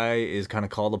know, the guy is kind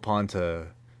of called upon to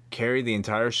carry the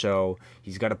entire show.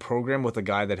 He's got a program with a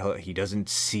guy that he doesn't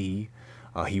see.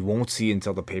 He won't see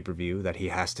until the pay-per-view that he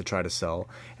has to try to sell.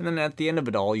 And then at the end of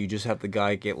it all, you just have the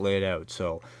guy get laid out.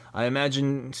 So I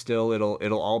imagine still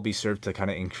it'll all be served to kind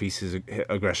of increase his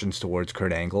aggressions towards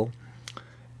Kurt Angle.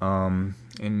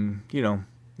 And, you know,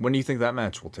 when do you think that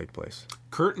match will take place?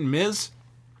 Kurt and Miz?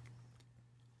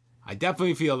 I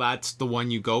definitely feel that's the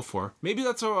one you go for. Maybe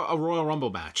that's a Royal Rumble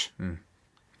match. Mm.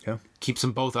 Yeah. Keeps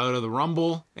them both out of the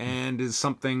Rumble and is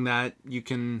something that you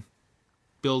can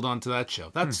build onto that show.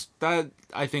 That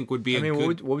I think would be a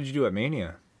good... what would you do at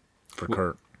Mania for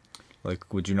Kurt?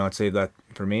 Like, would you not save that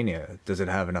for Mania? Does it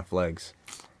have enough legs?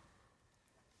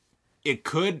 It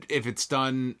could if it's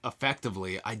done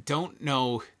effectively. I don't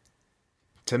know.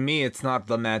 To me, it's not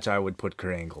the match I would put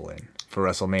Kurt Angle in for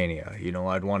WrestleMania. You know,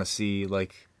 I'd want to see,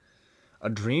 like, a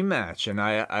dream match. And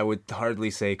I would hardly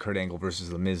say Kurt Angle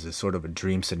versus The Miz is sort of a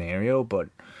dream scenario, but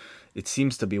it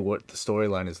seems to be what the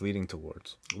storyline is leading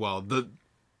towards. Well, the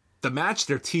match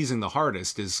they're teasing the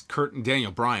hardest is Kurt and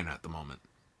Daniel Bryan at the moment.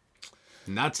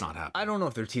 And that's not happening. I don't know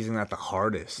if they're teasing that the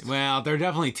hardest. Well, they're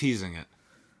definitely teasing it.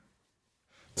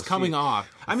 It's coming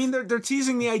off. I mean, they're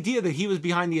teasing the idea that he was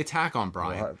behind the attack on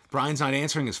Bryan. Bryan's not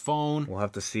answering his phone. We'll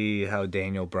have to see how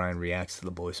Daniel Bryan reacts to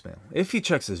the voicemail. If he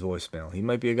checks his voicemail, he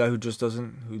might be a guy who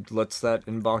who lets that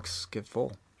inbox get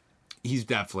full. He's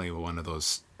definitely one of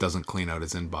those doesn't clean out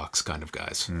his inbox kind of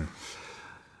guys.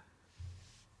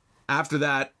 After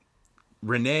that,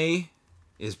 Renee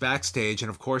is backstage and,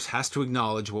 of course, has to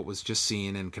acknowledge what was just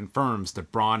seen and confirms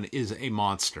that Braun is a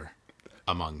monster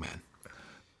among men.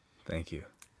 Thank you.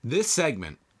 This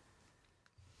segment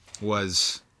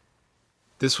was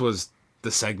the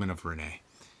segment of Renee.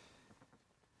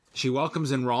 She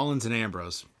welcomes in Rollins and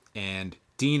Ambrose, and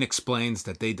Dean explains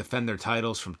that they defend their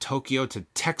titles from Tokyo to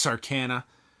Texarkana,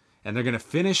 and they're going to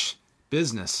finish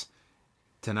business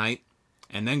tonight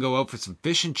and then go out for some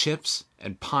fish and chips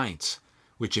and pints,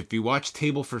 which if you watch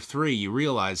Table for Three, you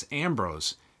realize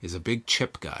Ambrose is a big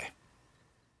chip guy.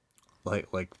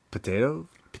 Like potato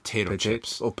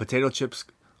chips. Oh, potato chips.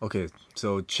 Okay,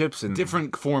 so chips and...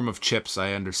 Different form of chips,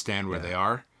 I understand where they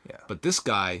are. Yeah. But this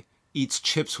guy eats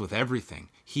chips with everything.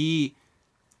 He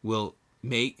will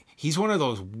make... He's one of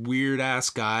those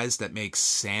weird-ass guys that makes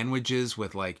sandwiches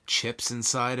with, like, chips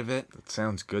inside of it. That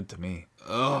sounds good to me.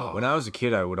 Oh. When I was a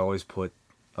kid, I would always put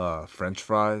French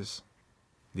fries,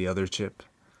 the other chip,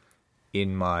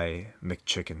 in my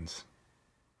McChickens.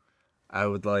 I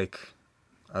would order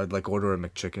a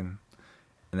McChicken,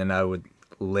 and then I would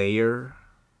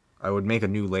make a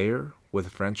new layer with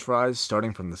French fries,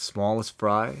 starting from the smallest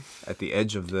fry at the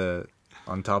edge of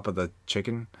on top of the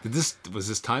chicken. Was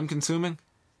this time consuming?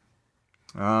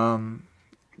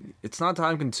 It's not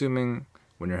time consuming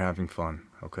when you're having fun,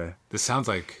 okay? This sounds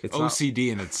like it's OCD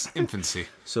in its infancy.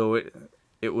 So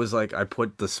it was like I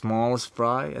put the smallest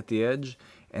fry at the edge,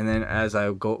 and then as I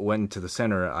went into the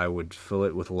center, I would fill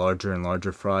it with larger and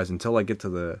larger fries until I get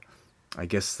to I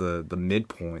guess the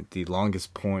midpoint, the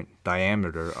longest point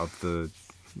diameter of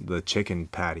the chicken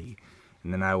patty,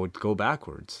 and then I would go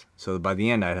backwards. So by the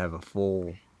end, I'd have a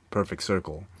full perfect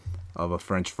circle of a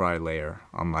French fry layer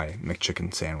on my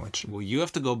McChicken sandwich. Well, you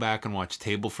have to go back and watch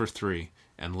Table for Three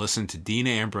and listen to Dean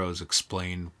Ambrose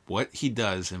explain what he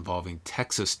does involving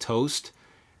Texas toast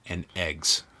and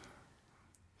eggs.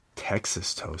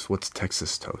 Texas toast? What's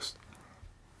Texas toast?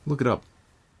 Look it up.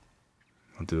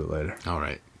 I'll do it later. All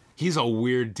right. He's a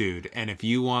weird dude, and if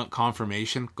you want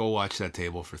confirmation, go watch that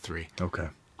Table for Three. Okay.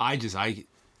 I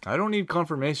don't need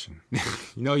confirmation.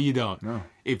 No, you don't. No.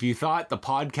 If you thought the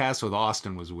podcast with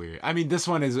Austin was weird, I mean, this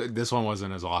one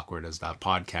wasn't as awkward as that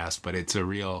podcast, but it's a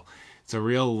real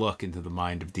look into the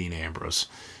mind of Dean Ambrose.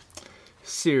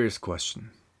 Serious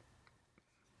question.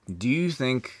 Do you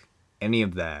think any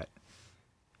of that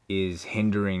is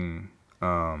hindering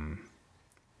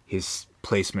his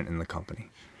placement in the company?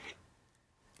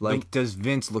 Like, does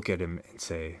Vince look at him and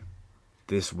say,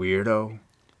 "This weirdo,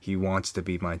 he wants to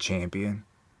be my champion"?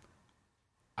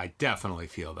 I definitely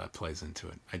feel that plays into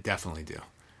it. I definitely do.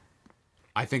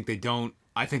 I think they don't.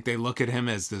 I think they look at him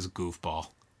as this goofball,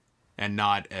 and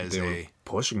not as They were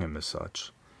pushing him as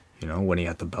such. When he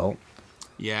had the belt.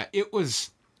 Yeah, it was.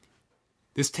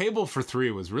 This Table for Three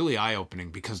was really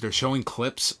eye-opening because they're showing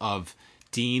clips of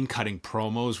Dean cutting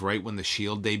promos right when the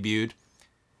Shield debuted.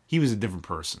 He was a different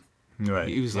person. Right.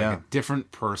 He was like a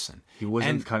different person. He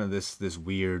wasn't kind of this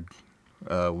weird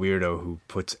weirdo who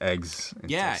puts eggs in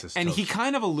Texas and toast. he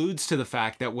kind of alludes to the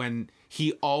fact that when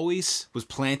he always was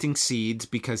planting seeds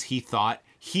because he thought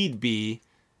he'd be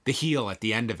the heel at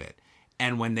the end of it.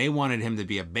 And when they wanted him to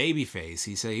be a babyface,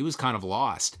 he said he was kind of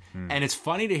lost. And it's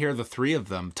funny to hear the three of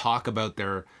them talk about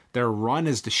their run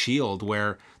as the Shield,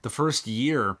 where the first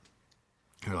year,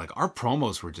 they're like, our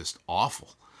promos were just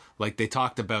awful. Like, they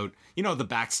talked about, the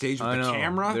backstage with the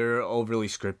camera. They're overly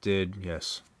scripted,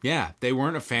 yes. Yeah, they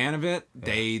weren't a fan of it. Yeah.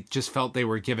 They just felt they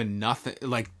were given nothing.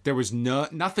 Like, there was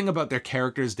nothing about their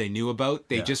characters they knew about.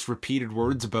 They just repeated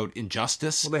words about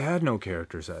injustice. Well, they had no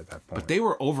characters at that point. But they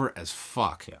were over as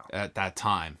fuck at that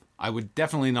time. I would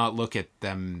definitely not look at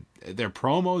them, their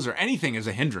promos or anything as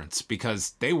a hindrance,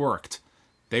 because they worked.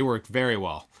 They worked very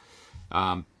well.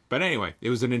 But anyway, it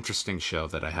was an interesting show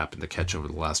that I happened to catch over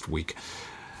the last week.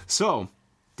 So,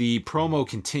 the promo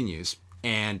continues,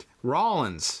 and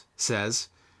Rollins says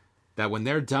that when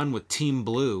they're done with Team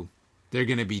Blue, they're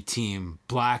going to be Team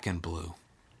Black and Blue.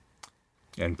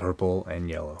 And purple and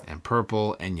yellow. And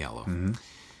purple and yellow. Mm-hmm.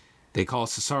 They call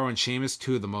Cesaro and Sheamus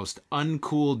two of the most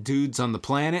uncool dudes on the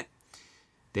planet.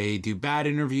 They do bad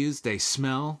interviews. They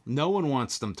smell. No one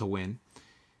wants them to win.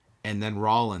 And then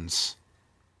Rollins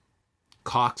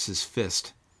cocks his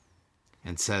fist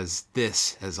and says,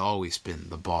 "This has always been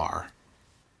the bar."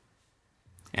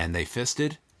 And they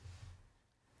fisted.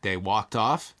 They walked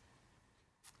off.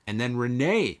 And then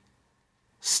Renee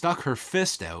stuck her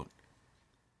fist out.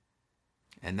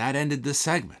 And that ended the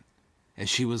segment. And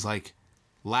she was like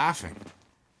laughing.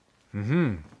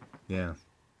 Mm-hmm. Yeah.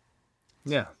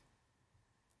 Yeah.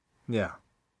 Yeah.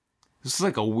 This is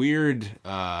like a weird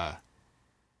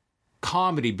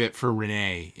comedy bit for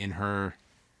Renee in her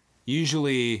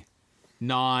usually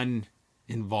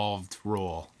non-involved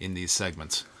role in these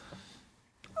segments.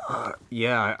 I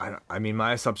mean,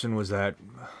 my assumption was that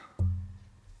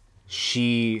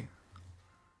she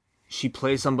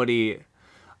plays somebody.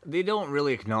 They don't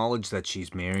really acknowledge that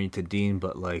she's married to Dean,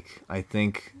 but like, I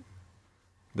think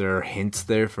there are hints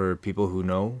there for people who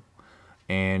know,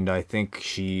 and I think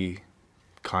she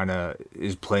kind of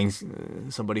is playing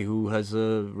somebody who has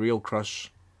a real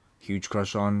crush, huge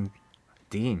crush on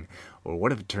Dean. Or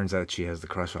what if it turns out she has the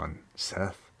crush on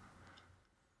Seth?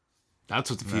 That's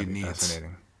what the feud needs.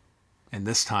 Fascinating. And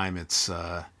this time it's,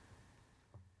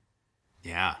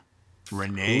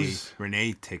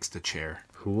 Renee takes the chair.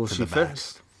 Who will she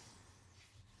fist?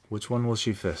 Which one will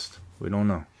she fist? We don't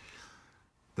know.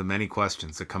 The many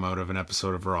questions that come out of an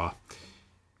episode of Raw.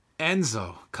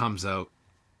 Enzo comes out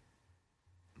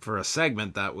for a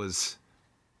segment that was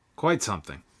quite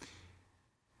something.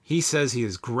 He says he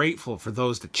is grateful for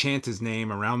those that chant his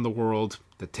name around the world,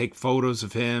 that take photos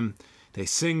of him, they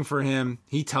sing for him.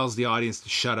 He tells the audience to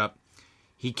shut up.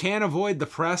 He can't avoid the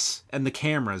press and the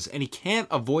cameras, and he can't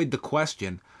avoid the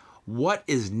question, what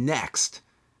is next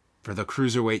for the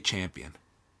Cruiserweight champion?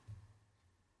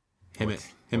 Him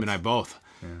and I both.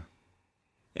 Yeah.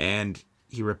 And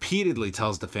he repeatedly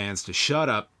tells the fans to shut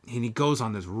up, and he goes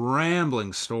on this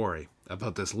rambling story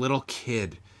about this little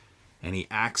kid, and he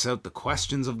acts out the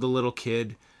questions of the little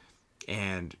kid,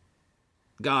 and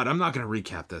God, I'm not going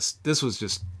to recap this. This was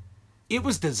just, it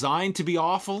was designed to be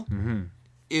awful,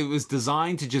 it was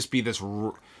designed to just be this.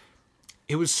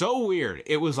 It was so weird.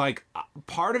 It was like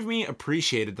part of me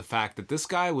appreciated the fact that this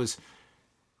guy was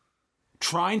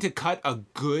trying to cut a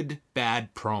good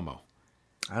bad promo.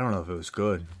 I don't know if it was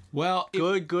good. Well,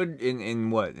 Good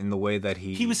in what? In the way that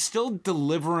he was still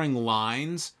delivering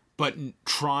lines, but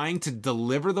trying to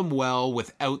deliver them well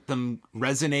without them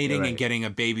resonating and getting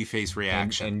a babyface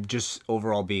reaction. and just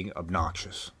overall being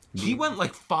obnoxious. He went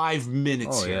like 5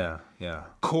 minutes here. Yeah.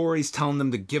 Corey's telling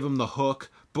them to give him the hook.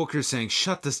 Booker's saying,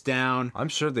 shut this down. I'm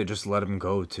sure they just let him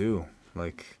go too.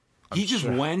 Like He just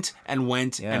went and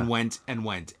went Yeah. and went and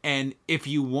went. And if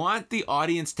you want the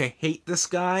audience to hate this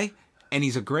guy, and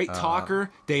he's a great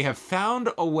talker, they have found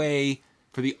a way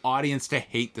for the audience to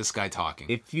hate this guy talking.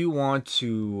 if you want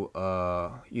to,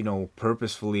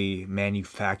 purposefully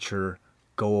manufacture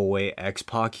go away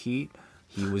X-Pac heat,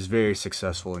 he was very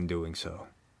successful in doing so.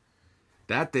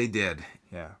 That they did.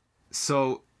 Yeah.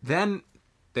 So then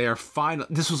they are final.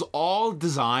 This was all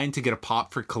designed to get a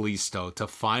pop for Kalisto to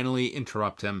finally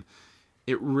interrupt him.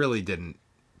 It really didn't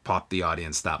pop the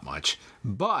audience that much.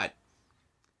 But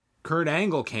Kurt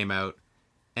Angle came out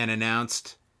and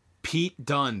announced Pete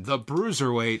Dunne, the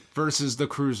Bruiserweight, versus the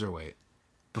Cruiserweight.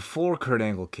 Before Kurt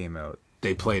Angle came out,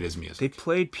 They played his music. they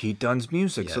played Pete Dunne's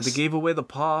music, so they Yes. gave away the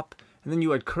pop, and then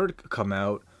you had Kurt come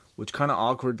out, which kind of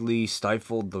awkwardly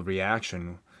stifled the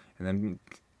reaction, and then,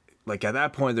 like at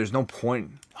that point, there's no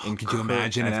point in Could you Kurt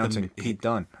imagine if announcing Pete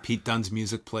Dunne. Pete Dunne's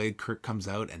music played, Kurt comes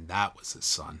out, and that was his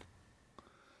son?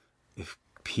 If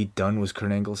Pete Dunne was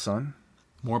Kurt Angle's son,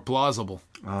 More plausible.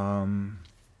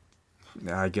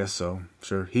 yeah, I guess so.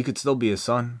 Sure, he could still be his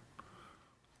son.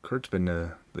 Kurt's been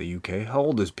to the UK. How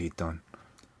old is Pete Dunne?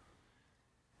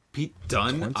 Pete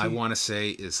Dunne, 20? I want to say,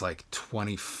 is like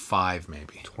 25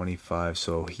 maybe. 25.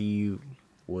 So he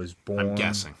was born. I'm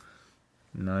guessing.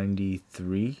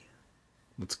 93.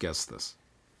 Let's guess this.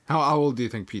 How old do you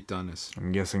think Pete Dunne is?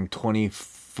 I'm guessing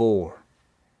 24.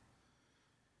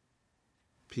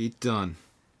 Pete Dunne.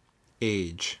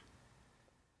 Age.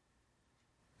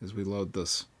 As we load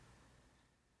this.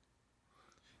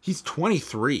 He's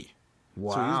 23.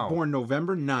 Wow. So he was born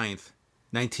November 9th,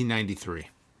 1993.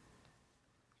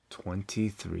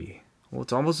 23. Well,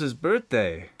 it's almost his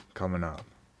birthday coming up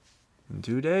in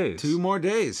 2 days. 2 more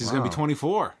days. He's going to be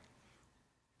 24.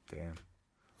 Damn.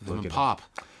 Live and at pop.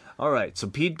 All right. So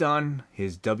Pete Dunne,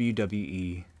 his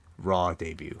WWE Raw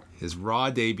debut. His Raw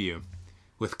debut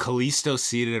with Kalisto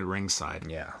seated at ringside.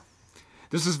 Yeah.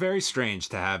 This is very strange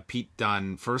to have Pete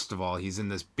Dunne. First of all, he's in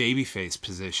this babyface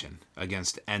position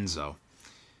against Enzo.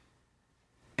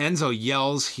 Enzo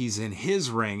yells he's in his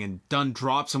ring, and Dunne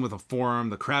drops him with a forearm.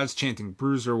 The crowd's chanting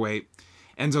Bruiserweight.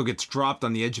 Enzo gets dropped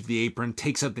on the edge of the apron,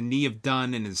 takes out the knee of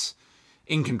Dunne, and is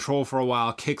in control for a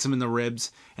while, kicks him in the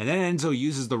ribs. And then Enzo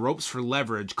uses the ropes for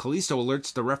leverage. Kalisto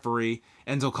alerts the referee.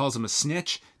 Enzo calls him a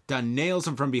snitch. Dunne nails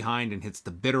him from behind and hits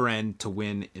the bitter end to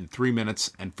win in 3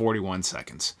 minutes and 41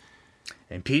 seconds.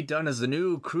 And Pete Dunne is the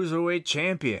new Cruiserweight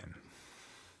champion.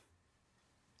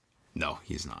 No,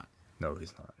 he's not. No,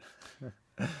 he's not.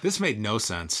 This made no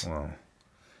sense. Well,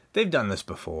 they've done this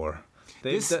before.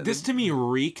 This to me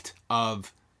reeked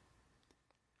of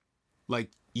like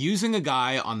using a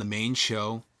guy on the main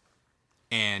show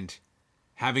and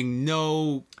having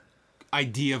no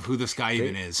idea of who this guy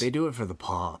even is. They do it for the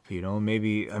pop,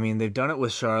 Maybe, I mean, they've done it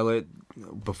with Charlotte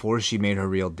before she made her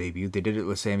real debut. They did it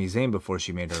with Sami Zayn before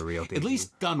she made her real debut. At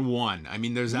least done one. I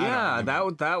mean, there's that. Yeah,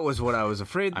 argument. that was what I was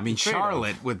afraid. I mean, afraid of.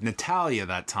 Charlotte with Natalia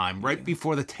that time, right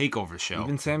before the Takeover show.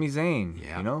 Even Sami Zayn.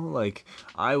 Yeah. Like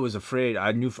I was afraid.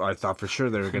 I thought for sure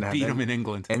they were gonna have Beat him in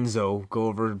England. Enzo go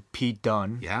over Pete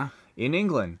Dunne. Yeah. In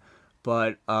England,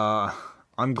 but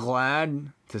I'm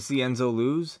glad to see Enzo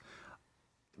lose.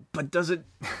 But does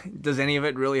any of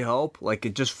it really help? Like,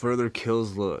 it just further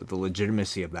kills the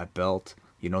legitimacy of that belt,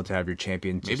 to have your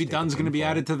champion. Maybe Dunne's going to be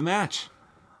added to the match.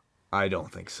 I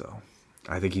don't think so.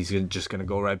 I think he's just going to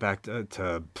go right back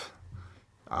to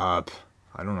I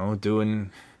don't know, doing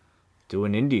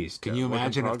indies. Can you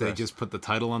imagine if they just put the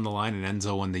title on the line and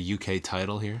Enzo won the UK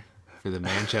title here for the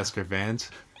Manchester fans?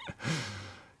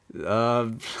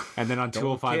 And then on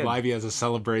 205 kid. Live, he has a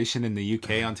celebration in the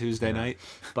UK on Tuesday night.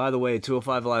 By the way,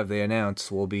 205 Live, they announced,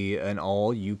 will be an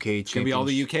all UK championship. It's going to be all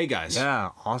the UK guys. Yeah,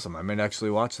 awesome. I might actually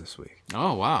watch this week.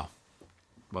 Oh, wow.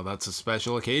 Well, that's a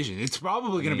special occasion. It's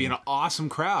probably going to be an awesome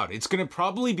crowd. It's going to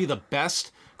probably be the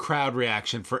best crowd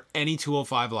reaction for any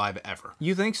 205 Live ever.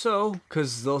 You think so?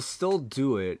 Because they'll still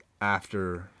do it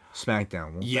after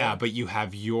SmackDown. Won't Yeah, they? but you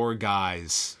have your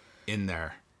guys in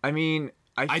there. I mean,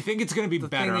 I think it's going to be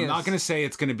better. I'm not going to say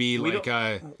it's going to be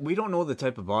like we don't know the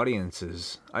type of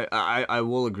audiences. I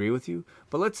will agree with you.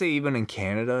 But let's say even in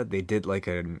Canada, they did like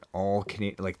an all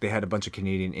Canadian, like they had a bunch of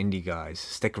Canadian indie guys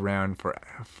stick around for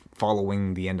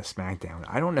following the end of SmackDown.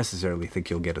 I don't necessarily think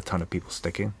you'll get a ton of people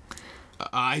sticking.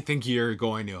 I think you're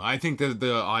going to. I think that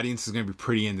the audience is going to be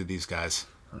pretty into these guys.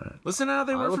 Right. Listen to how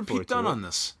they work for Pete Dunne on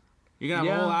this. You're going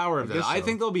to have a whole hour of this. So. I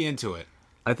think they'll be into it.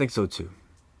 I think so too.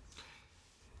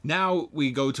 Now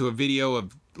we go to a video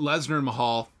of Lesnar and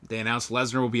Mahal. They announced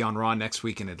Lesnar will be on Raw next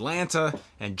week in Atlanta,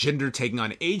 and Jinder taking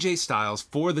on AJ Styles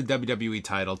for the WWE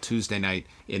title Tuesday night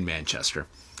in Manchester.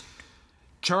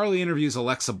 Charlie interviews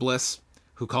Alexa Bliss,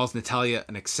 who calls Natalya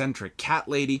an eccentric cat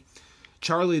lady.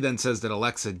 Charlie then says that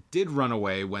Alexa did run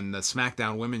away when the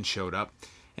SmackDown women showed up,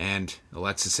 and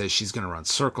Alexa says she's going to run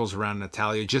circles around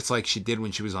Natalya, just like she did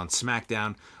when she was on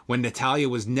SmackDown, when Natalya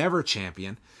was never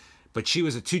champion. But she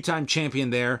was a 2-time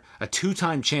champion there, a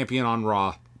 2-time champion on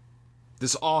Raw.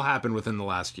 This all happened within the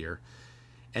last year.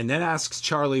 And then asks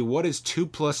Charlie, what is 2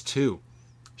 plus 2?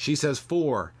 She says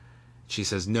 4. She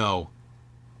says, no,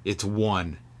 it's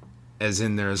 1. As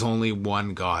in there is only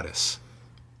one goddess.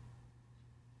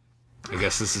 I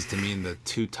guess this is to mean the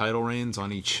 2 title reigns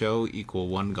on each show equal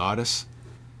 1 goddess.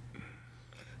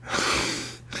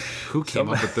 Who came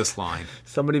up with this line?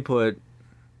 Somebody put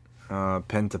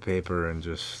pen to paper and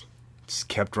just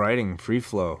kept writing, free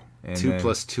flow. And 2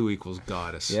 plus 2 equals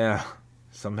goddess. Yeah,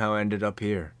 somehow ended up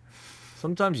here.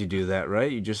 Sometimes you do that,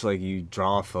 right? You just you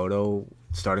draw a photo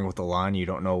starting with a line, you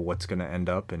don't know what's going to end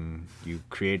up, and you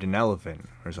create an elephant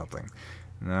or something.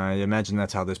 And I imagine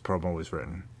that's how this promo was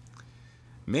written.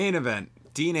 Main event,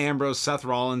 Dean Ambrose, Seth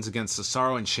Rollins against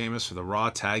Cesaro and Sheamus for the Raw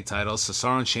Tag titles.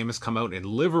 Cesaro and Sheamus come out in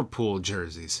Liverpool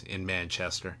jerseys in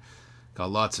Manchester.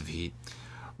 Got lots of heat.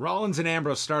 Rollins and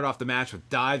Ambrose start off the match with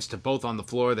dives to both on the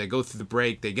floor. They go through the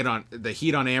break. They get on the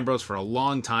heat on Ambrose for a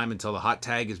long time until the hot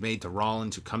tag is made to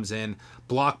Rollins, who comes in.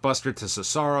 Blockbuster to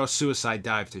Cesaro. Suicide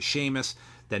dive to Sheamus.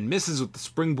 Then misses with the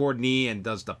springboard knee and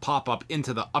does the pop-up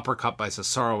into the uppercut by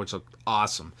Cesaro, which looked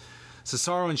awesome.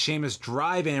 Cesaro and Sheamus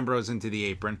drive Ambrose into the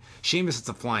apron. Sheamus hits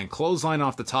a flying clothesline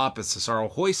off the top as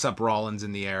Cesaro hoists up Rollins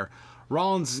in the air.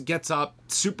 Rollins gets up,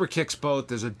 super kicks both.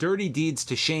 There's a dirty deeds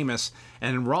to Sheamus,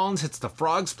 and Rollins hits the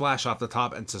frog splash off the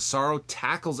top, and Cesaro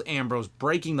tackles Ambrose,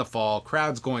 breaking the fall.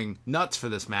 Crowd's going nuts for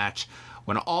this match,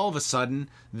 when all of a sudden,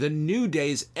 the New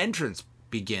Day's entrance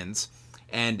begins,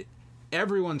 and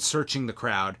everyone's searching the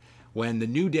crowd when the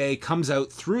New Day comes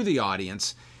out through the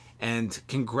audience and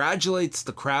congratulates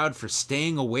the crowd for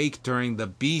staying awake during the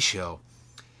B show.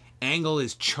 Angle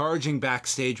is charging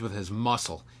backstage with his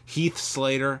muscle. Heath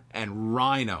Slater and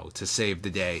Rhino to save the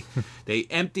day. They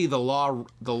empty the Raw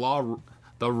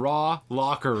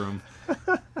locker room.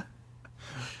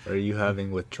 Are you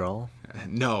having withdrawal?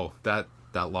 No, that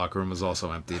locker room was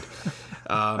also emptied.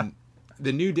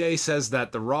 The New Day says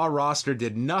that the Raw roster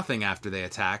did nothing after they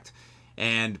attacked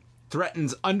and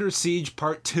threatens Under Siege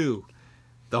Part 2.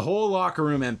 The whole locker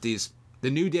room empties.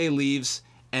 The New Day leaves,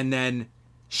 and then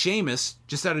Sheamus,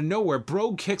 just out of nowhere,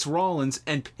 Brogue kicks Rollins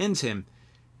and pins him.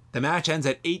 The match ends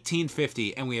at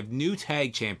 18:50, and we have new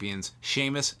tag champions,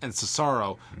 Sheamus and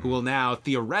Cesaro, who will now,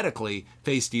 theoretically,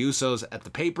 face the Usos at the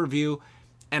pay-per-view.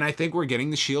 And I think we're getting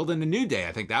the Shield and the New Day.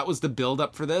 I think that was the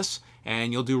build-up for this,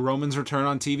 and you'll do Roman's return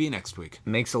on TV next week.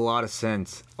 Makes a lot of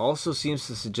sense. Also seems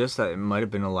to suggest that it might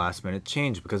have been a last-minute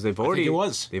change, because they've already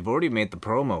made the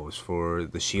promos for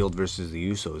the Shield versus the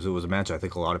Usos. It was a match I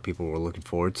think a lot of people were looking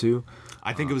forward to.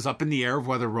 I think it was up in the air of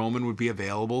whether Roman would be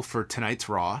available for tonight's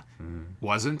Raw.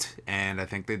 Wasn't, and I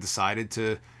think they decided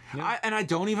to... Yeah. I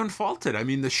don't even fault it. I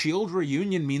mean, the Shield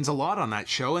reunion means a lot on that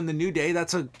show, and the New Day,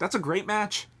 that's a great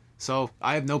match. So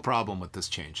I have no problem with this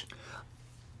change.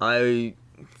 I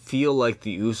feel like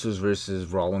the Usos versus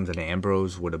Rollins and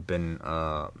Ambrose would have been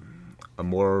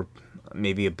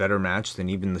maybe a better match than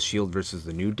even the Shield versus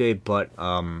the New Day, but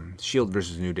Shield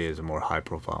versus New Day is a more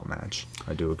high-profile match.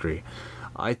 I do agree.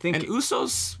 I think, and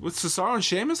Usos with Cesaro and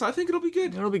Sheamus, I think it'll be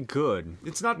good. It'll be good.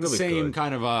 It's not the same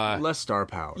kind of less star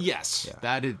power. Yes, yeah.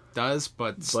 That it does,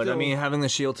 but still. But I mean, having the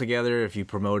Shield together, if you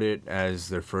promote it as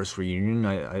their first reunion,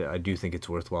 I do think it's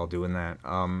worthwhile doing that.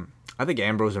 I think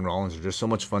Ambrose and Rollins are just so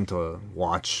much fun to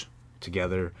watch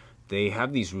together. They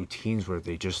have these routines where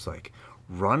they just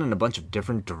run in a bunch of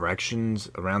different directions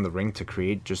around the ring to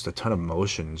create just a ton of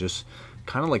motion. Just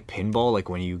kind of like pinball, like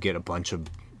when you get a bunch of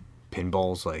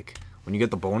pinballs, when you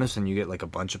get the bonus and you get a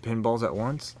bunch of pinballs at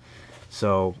once.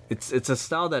 So it's a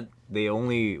style that they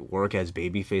only work as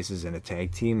baby faces in a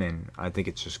tag team, and I think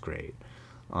it's just great.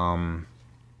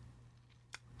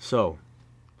 So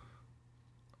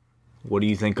what do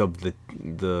you think of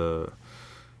the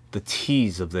the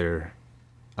tease of their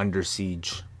Under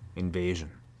Siege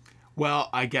invasion. Well,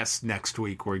 I guess next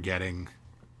week we're getting.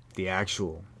 The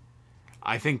actual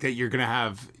I think that you're gonna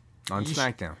have on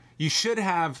SmackDown. You should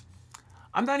have.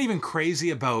 I'm not even crazy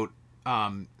about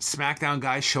SmackDown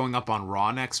guys showing up on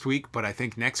Raw next week, but I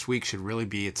think next week should really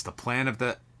be it's the plan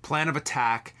of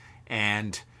attack,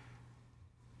 and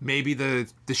maybe the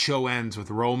show ends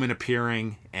with Roman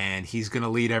appearing and he's gonna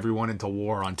lead everyone into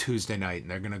war on Tuesday night,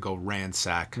 and they're gonna go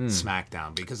ransack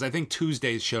SmackDown, because I think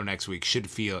Tuesday's show next week should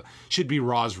be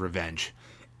Raw's revenge.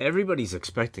 Everybody's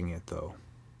expecting it though.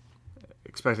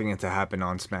 Expecting it to happen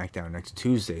on SmackDown next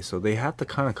Tuesday, so they have to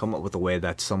kind of come up with a way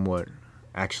that's somewhat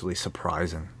actually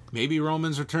surprising. Maybe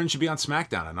Roman's return should be on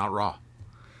SmackDown and not Raw.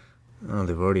 Oh,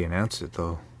 they've already announced it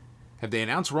though. Have they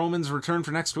announced Roman's return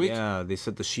for next week? Yeah, they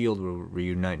said the Shield will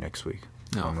reunite next week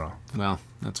on Raw. Well,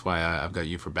 that's why I've got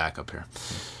you for backup here.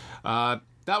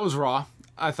 That was Raw.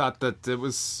 I thought that it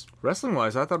was...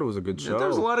 Wrestling-wise, I thought it was a good show. There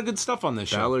was a lot of good stuff on this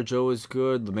show. Balor Joe is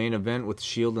good. The main event with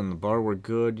Shield and the Bar were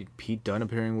good. Pete Dunne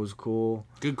appearing was cool.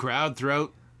 Good crowd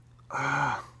throughout.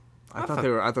 I thought they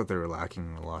were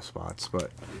lacking in a lot of spots, but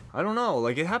I don't know.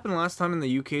 Like, it happened last time in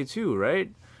the UK too,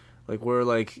 right? Like, where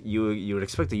like you would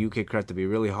expect the UK crowd to be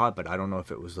really hot, but I don't know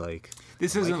if it was like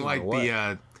this isn't like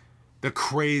the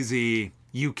crazy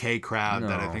UK crowd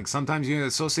that I think sometimes you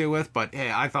associate with. But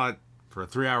hey, I thought for a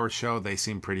 3-hour show they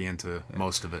seemed pretty into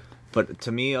most of it. But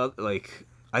to me, like,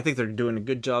 I think they're doing a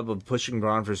good job of pushing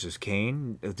Braun versus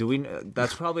Kane. Do we?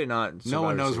 That's probably not. No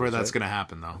one knows where that's going to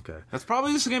happen, though. Okay, that's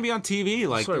probably just going to be on TV.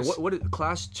 Like, sorry, what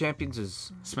Clash Champions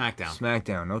is SmackDown.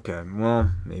 SmackDown. Okay, well,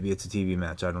 maybe it's a TV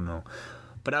match. I don't know.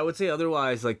 But I would say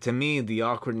otherwise, like, to me, the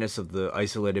awkwardness of the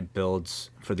isolated builds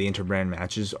for the interbrand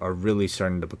matches are really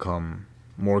starting to become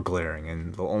more glaring,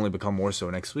 and they'll only become more so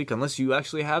next week unless you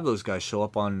actually have those guys show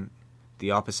up on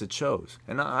the opposite shows.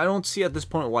 And I don't see at this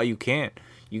point why you can't.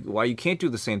 Why you can't do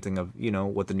the same thing of,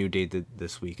 what the New Day did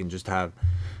this week and just have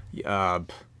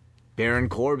Baron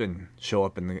Corbin show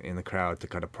up in the crowd to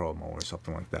cut a promo or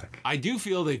something like that. I do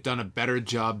feel they've done a better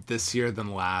job this year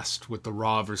than last with the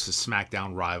Raw versus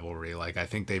SmackDown rivalry. Like, I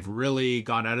think they've really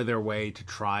gone out of their way to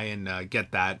try and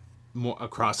get that more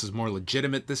across as more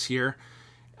legitimate this year.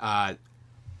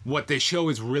 What this show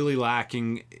is really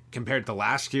lacking compared to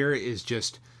last year is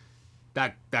just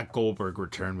that Goldberg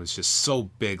return was just so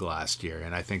big last year,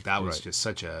 and I think that was just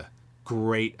such a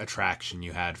great attraction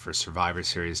you had for Survivor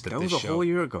Series. That was a whole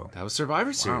year ago. That was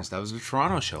Survivor Series. That was the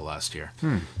Toronto show last year.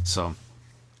 So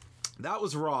that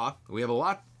was Raw. We have a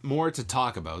lot more to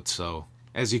talk about. So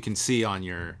as you can see on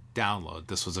your download,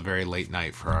 this was a very late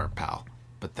night for our pal.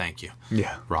 But thank you,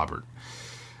 Robert.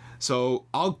 So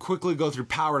I'll quickly go through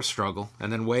Power Struggle,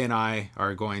 and then Wei and I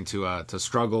are going to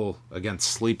struggle against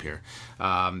sleep here.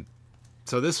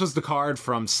 So this was the card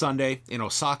from Sunday in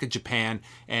Osaka, Japan,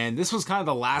 and this was kind of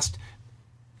the last,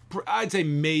 I'd say,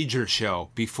 major show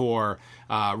before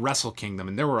Wrestle Kingdom,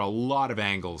 and there were a lot of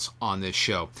angles on this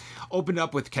show. Opened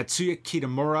up with Katsuya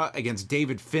Kitamura against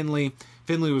David Finlay.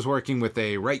 Finlay was working with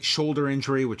a right shoulder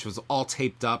injury, which was all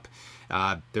taped up.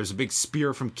 There's a big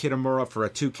spear from Kitamura for a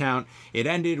 2 count. It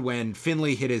ended when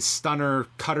Finlay hit his stunner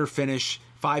cutter finish,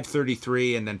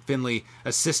 5:33, and then Finlay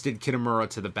assisted Kitamura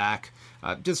to the back.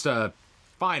 Just a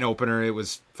fine opener. It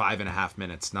was 5.5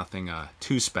 minutes, nothing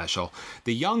too special.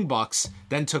 The Young Bucks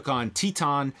then took on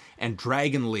Teton and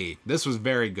Dragon Lee. This was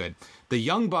very good. The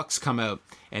Young Bucks come out,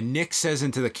 and Nick says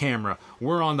into the camera,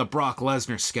 "We're on the Brock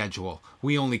Lesnar schedule.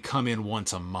 We only come in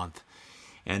once a month."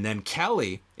 And then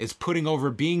Kelly is putting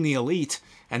over being the Elite,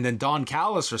 and then Don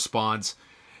Callis responds,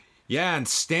 "Yeah, and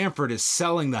Stanford is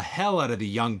selling the hell out of the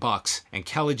Young Bucks." And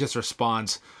Kelly just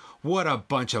responds, "What a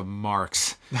bunch of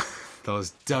marks."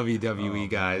 Those WWE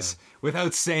guys,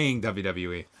 without saying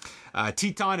WWE.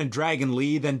 Teton and Dragon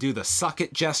Lee then do the suck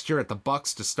it gesture at the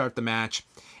Bucks to start the match,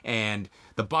 and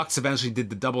the Bucks eventually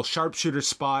did the double sharpshooter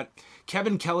spot.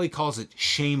 Kevin Kelly calls it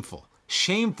shameful.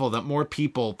 Shameful that more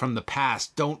people from the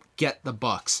past don't get the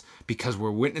Bucks because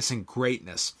we're witnessing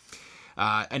greatness.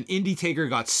 An Indie Taker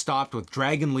got stopped with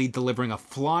Dragon Lee delivering a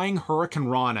flying Hurricane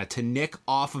Rana to Nick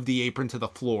off of the apron to the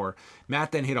floor.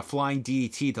 Matt then hit a flying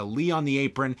DDT to Lee on the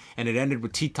apron, and it ended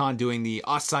with Teton doing the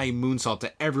Asai moonsault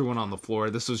to everyone on the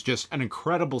floor. This was just an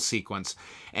incredible sequence.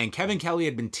 And Kevin Kelly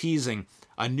had been teasing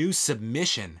a new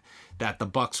submission that the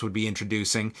Bucks would be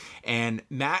introducing, and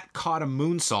Matt caught a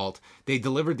moonsault. They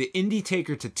delivered the Indie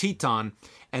Taker to Teton,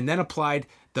 and then applied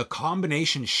the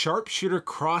combination sharpshooter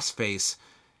crossface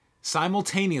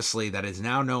simultaneously that is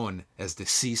now known as the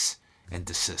cease and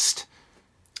desist.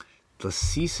 The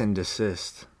cease and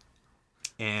desist.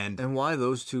 And why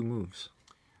those two moves?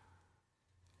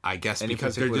 I guess Any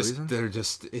because particular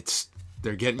reason? it's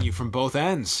they're getting you from both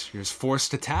ends. You're just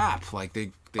forced to tap. Like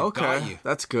they got you.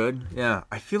 That's good. Yeah,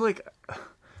 I feel like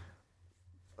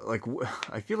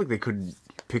they could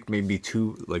pick maybe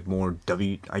two like more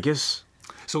I guess.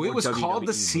 So it was called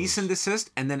the WWE cease and desist,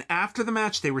 and then after the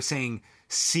match they were saying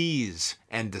seize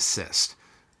and desist.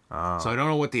 So I don't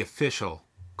know what the official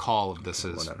call of this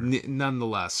is.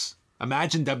 Nonetheless,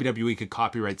 imagine WWE could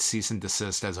copyright cease and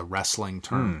desist as a wrestling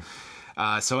term.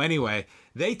 So anyway,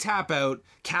 they tap out.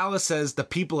 Callis says the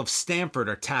people of Stamford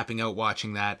are tapping out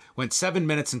watching that. Went 7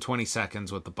 minutes and 20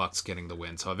 seconds with the Bucks getting the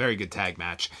win. So a very good tag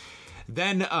match.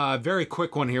 Then a very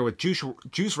quick one here with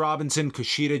Juice Robinson,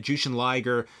 Kushida, Jushin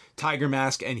Liger, Tiger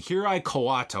Mask, and Hirai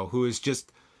Kawato, who is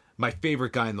just my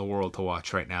favorite guy in the world to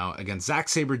watch right now, against Zack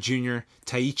Sabre Jr.,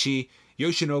 Taichi,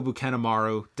 Yoshinobu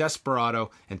Kanemaru, Desperado,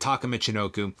 and Taka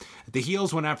Michinoku. The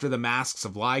heels went after the masks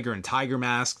of Liger and Tiger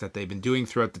Mask that they've been doing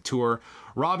throughout the tour.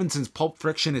 Robinson's Pulp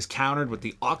Friction is countered with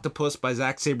the Octopus by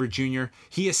Zack Sabre Jr.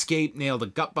 He escaped, nailed a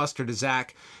gutbuster to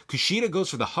Zack. Kushida goes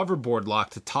for the hoverboard lock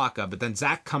to Taka, but then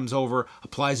Zack comes over,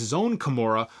 applies his own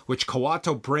Kimura, which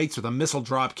Kawato breaks with a missile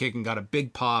dropkick and got a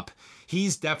big pop.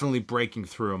 He's definitely breaking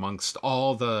through amongst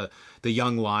all the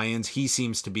young lions. He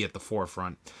seems to be at the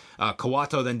forefront.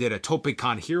 Kawato then did a Tope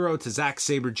Con Hero to Zack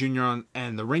Sabre Jr.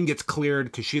 And the ring gets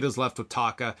cleared. Kushida's left with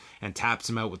Taka and taps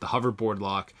him out with the hoverboard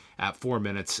lock at 4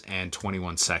 minutes and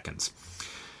 21 seconds.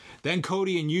 Then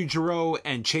Cody and Yujiro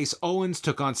and Chase Owens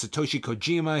took on Satoshi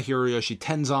Kojima, Hiroyoshi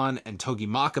Tenzan, and Togi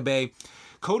Makabe.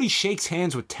 Cody shakes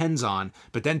hands with Tenzan,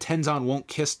 but then Tenzan won't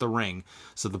kiss the ring.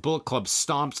 So the Bullet Club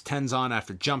stomps Tenzan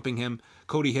after jumping him.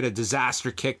 Cody hit a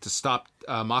disaster kick to stop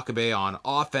Makabe on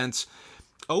offense.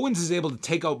 Owens is able to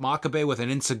take out Makabe with an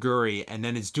enziguri and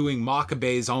then is doing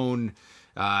Makabe's own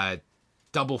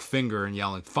double finger and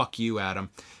yelling "fuck you" at him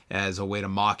as a way to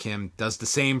mock him. Does the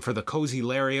same for the cozy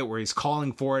lariat where he's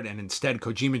calling for it, and instead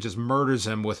Kojima just murders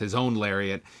him with his own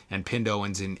lariat and pinned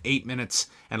Owens in 8 minutes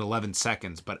and 11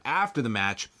 seconds. But after the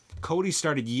match, Cody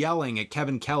started yelling at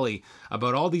Kevin Kelly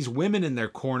about all these women in their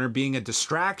corner being a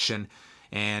distraction,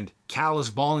 and Callis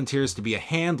volunteers to be a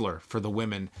handler for the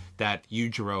women that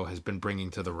Yujiro has been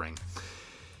bringing to the ring.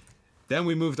 Then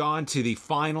we moved on to the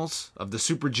finals of the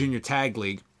Super Junior Tag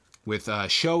League, with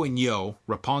Sho and Yo,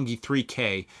 Roppongi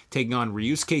 3K, taking on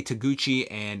Ryusuke Taguchi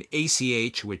and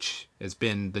ACH, which has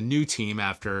been the new team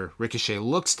after Ricochet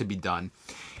looks to be done.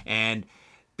 And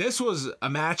this was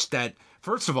a match that,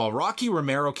 first of all, Rocky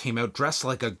Romero came out dressed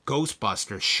like a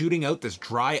Ghostbuster, shooting out this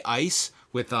dry ice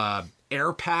with a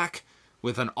air pack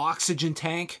with an oxygen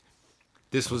tank.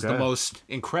 This was the most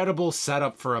incredible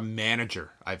setup for a manager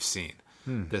I've seen,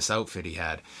 this outfit he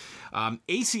had.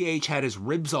 ACH had his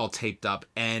ribs all taped up,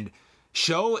 and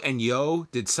Sho and Yo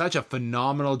did such a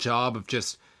phenomenal job of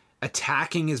just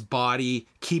attacking his body,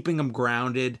 keeping him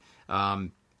grounded.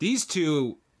 These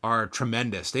two are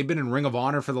tremendous. They've been in Ring of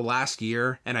Honor for the last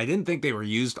year, and I didn't think they were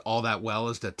used all that well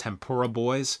as the Tempura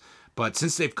Boys, but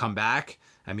since they've come back,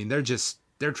 I mean, they're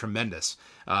tremendous.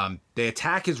 They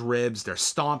attack his ribs, they're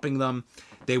stomping them.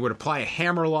 They would apply a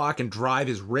hammerlock and drive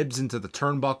his ribs into the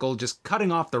turnbuckle, just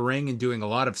cutting off the ring and doing a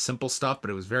lot of simple stuff,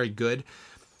 but it was very good.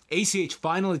 ACH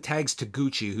finally tags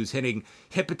Taguchi, who's hitting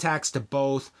hip attacks to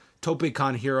both, Tope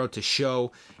Con Hero to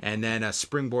Sho, and then a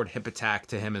springboard hip attack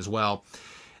to him as well.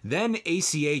 Then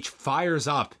ACH fires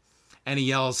up and he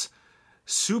yells,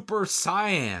 "Super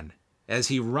Saiyan," as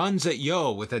he runs at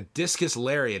Yo with a discus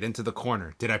lariat into the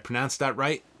corner. Did I pronounce that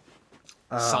right?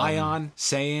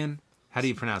 Saiyan? How do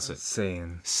you pronounce it?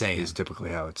 Saiyan is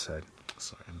typically how it's said.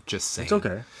 Sorry, I'm just saying. It's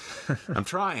okay. I'm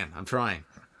trying.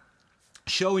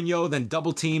 Sho and Yo then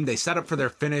double team. They set up for their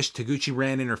finish. Taguchi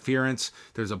ran interference.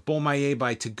 There's a Bomaye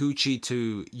by Taguchi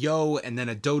to Yo, and then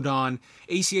a Dodon.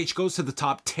 ACH goes to the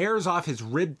top, tears off his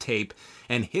rib tape,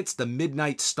 and hits the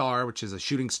Midnight Star, which is a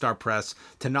shooting star press.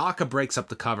 Tanaka breaks up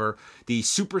the cover. The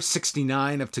Super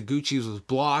 69 of Taguchi's was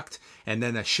blocked, and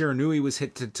then a Shiranui was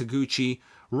hit to Taguchi.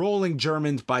 Rolling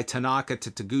Germans by Tanaka to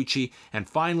Taguchi, and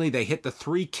finally they hit the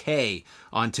 3K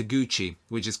on Taguchi,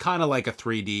 which is kind of like a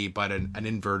 3D, but an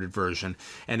inverted version.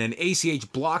 And then ACH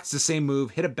blocks the same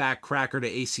move, hit a back cracker to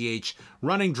ACH,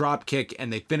 running drop kick,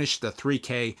 and they finished the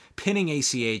 3K, pinning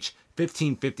ACH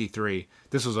 15:53.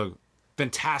 This was a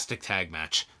fantastic tag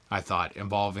match, I thought,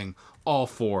 involving all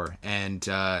four. And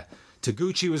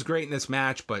Taguchi was great in this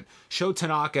match, but Sho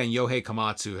Tanaka and Yohei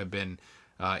Komatsu have been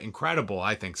incredible,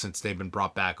 I think, since they've been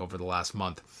brought back over the last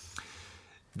month.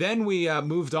 Then we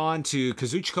moved on to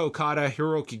Kazuchika Okada,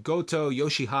 Hiroki Goto,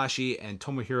 Yoshihashi, and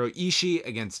Tomohiro Ishii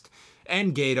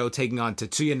and Gedo taking on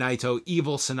Tetsuya Naito,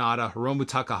 Evil Sanada, Hiromu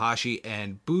Takahashi,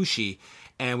 and Bushi.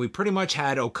 And we pretty much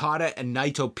had Okada and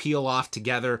Naito peel off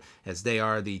together as they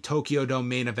are the Tokyo Dome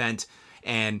main event.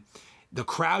 and the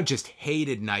crowd just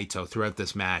hated Naito throughout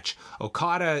this match.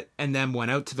 Okada and them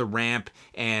went out to the ramp,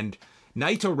 and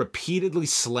Naito repeatedly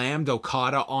slammed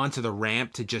Okada onto the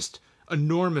ramp to just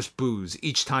enormous boos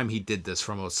each time he did this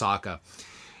from Osaka.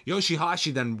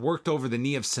 Yoshihashi then worked over the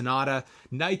knee of Sanada.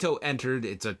 Naito entered.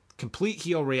 It's a complete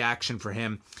heel reaction for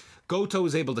him. Goto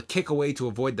was able to kick away to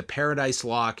avoid the Paradise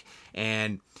Lock,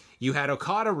 and you had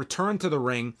Okada return to the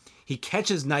ring. He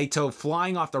catches Naito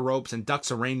flying off the ropes and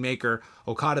ducks a Rainmaker.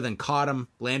 Okada then caught him,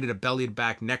 landed a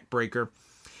belly-to-back neck breaker.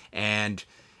 And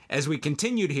as we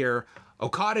continued here,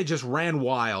 Okada just ran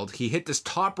wild. He hit this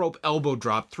top rope elbow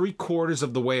drop 3/4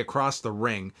 of the way across the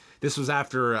ring. This was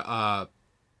after,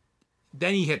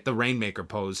 then he hit the Rainmaker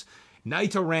pose.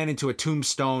 Naito ran into a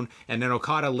tombstone, and then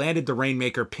Okada landed the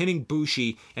Rainmaker, pinning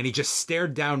Bushi, and he just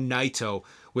stared down Naito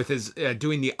with his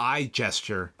doing the eye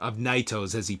gesture of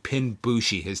Naito's as he pinned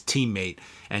Bushi, his teammate,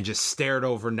 and just stared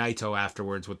over Naito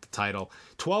afterwards with the title.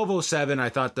 12:07, I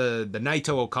thought the Naito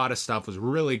Okada stuff was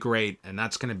really great, and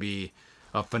that's going to be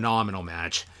a phenomenal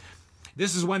match.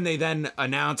 This is when they then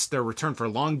announced their return for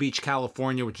Long Beach,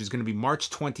 California, which is going to be March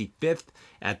 25th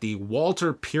at the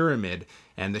Walter Pyramid.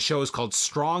 And the show is called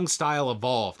Strong Style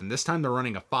Evolved. And this time they're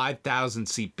running a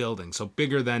 5,000-seat building, so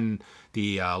bigger than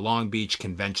the Long Beach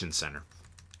Convention Center.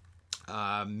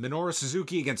 Minoru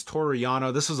Suzuki against Toru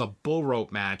Yano. This was a bull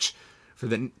rope match for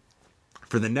the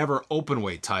Never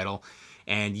Openweight title.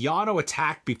 And Yano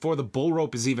attacked before the bull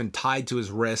rope is even tied to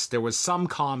his wrist. There was some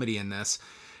comedy in this.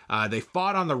 They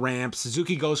fought on the ramp.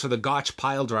 Suzuki goes for the Gotch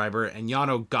pile driver, and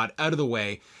Yano got out of the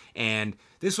way. And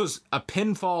this was a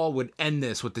pinfall would end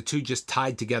this with the two just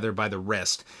tied together by the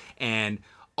wrist. And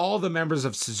all the members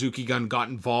of Suzuki Gun got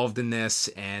involved in this,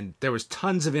 and there was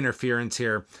tons of interference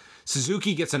here.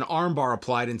 Suzuki gets an armbar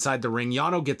applied inside the ring.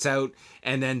 Yano gets out,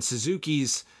 and then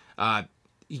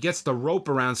he gets the rope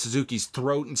around Suzuki's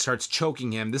throat and starts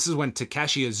choking him. This is when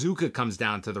Takeshi Iizuka comes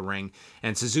down to the ring,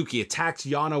 and Suzuki attacks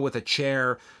Yano with a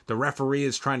chair. The referee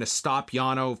is trying to stop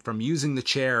Yano from using the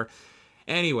chair.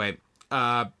 Anyway,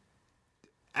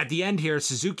 at the end here,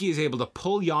 Suzuki is able to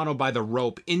pull Yano by the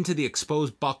rope into the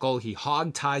exposed buckle. He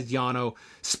hog ties Yano,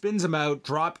 spins him out,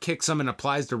 drop kicks him, and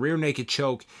applies the rear naked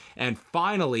choke, and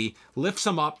finally lifts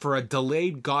him up for a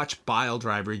delayed Gotch bile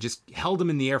driver. He just held him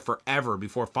in the air forever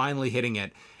before finally hitting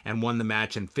it and won the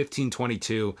match in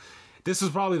 15:22. This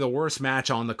was probably the worst match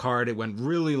on the card. It went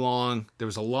really long. There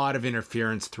was a lot of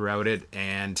interference throughout it,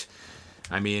 and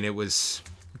I mean, it was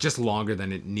just longer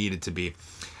than it needed to be.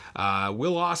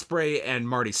 Will Ospreay and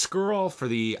Marty Scurll for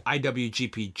the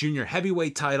IWGP Junior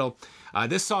Heavyweight title.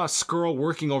 This saw Scurll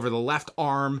working over the left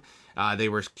arm. They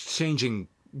were exchanging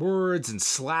words and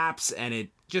slaps, and it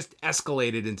just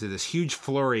escalated into this huge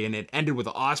flurry, and it ended with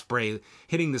Ospreay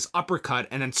hitting this uppercut,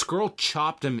 and then Scurll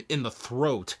chopped him in the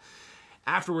throat.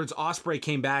 Afterwards, Ospreay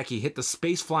came back. He hit the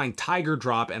space-flying tiger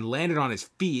drop and landed on his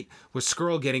feet, with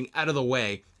Scurll getting out of the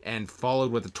way, and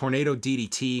followed with a tornado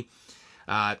DDT.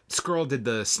 Scurll did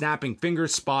the snapping finger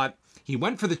spot. He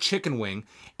went for the chicken wing,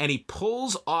 and he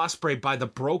pulls Ospreay by the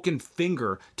broken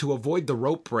finger to avoid the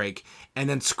rope break, and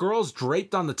then Scurll's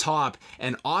draped on the top,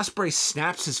 and Ospreay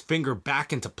snaps his finger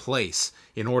back into place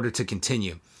in order to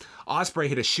continue. Ospreay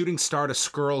hit a shooting star to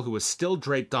Scurll, who was still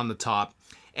draped on the top,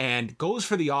 and goes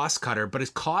for the Os Cutter, but is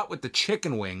caught with the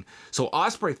chicken wing. So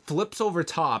Ospreay flips over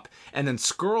top, and then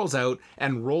Scurll's out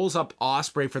and rolls up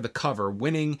Ospreay for the cover,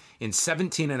 winning in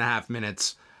 17.5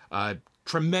 minutes.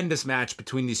 Tremendous match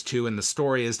between these two, and the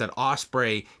story is that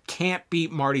Ospreay can't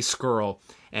beat Marty Scurll,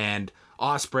 and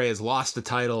Ospreay has lost the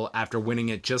title after winning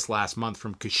it just last month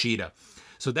from Kushida.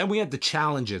 So then we had the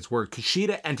challenges, where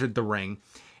Kushida entered the ring,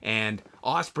 and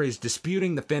Ospreay's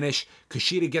disputing the finish.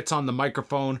 Kushida gets on the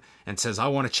microphone and says, "I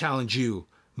want to challenge you,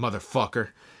 motherfucker."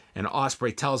 And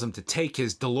Ospreay tells him to take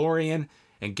his DeLorean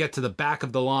and get to the back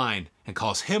of the line, and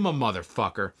calls him a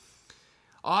motherfucker.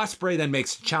 Ospreay then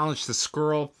makes a challenge to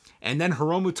Scurll, and then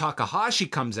Hiromu Takahashi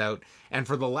comes out, and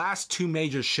for the last two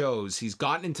major shows, he's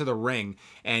gotten into the ring,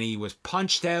 and he was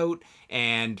punched out,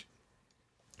 and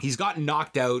he's gotten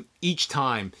knocked out each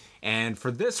time. And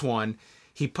for this one,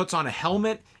 he puts on a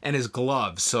helmet and his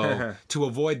gloves, so to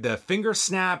avoid the finger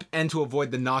snap and to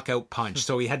avoid the knockout punch.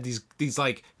 So he had these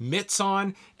like mitts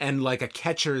on and like a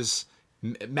catcher's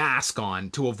mask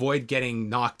on to avoid getting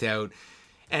knocked out.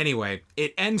 Anyway,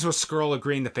 it ends with Scurll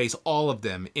agreeing to face all of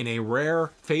them in a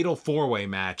rare fatal four-way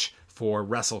match for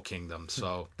Wrestle Kingdom.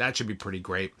 So that should be pretty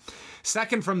great.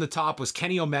 Second from the top was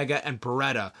Kenny Omega and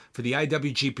Beretta for the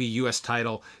IWGP US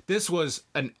title. This was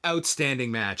an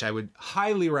outstanding match. I would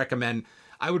highly recommend.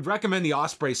 I would recommend the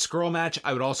Ospreay Scurll match.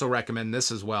 I would also recommend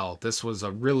this as well. This was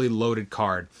a really loaded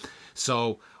card.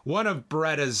 So one of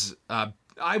Beretta's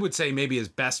I would say maybe his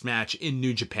best match in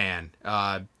New Japan.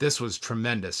 This was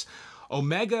tremendous.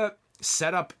 Omega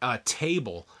set up a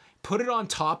table, put it on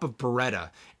top of Beretta,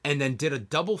 and then did a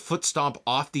double foot stomp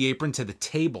off the apron to the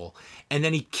table. And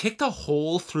then he kicked a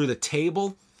hole through the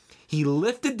table. He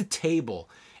lifted the table,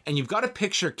 and you've got to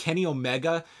picture Kenny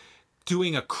Omega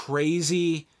doing a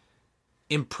crazy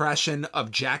impression of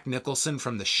Jack Nicholson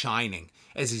from The Shining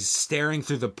as he's staring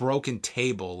through the broken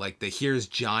table, like the "Here's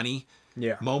Johnny"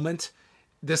 moment.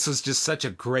 This was just such a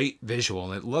great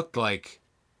visual, and it looked like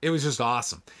it was just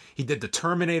awesome. He did the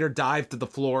Terminator dive to the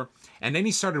floor, and then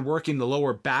he started working the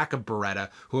lower back of Beretta,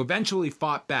 who eventually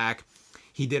fought back.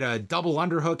 He did a double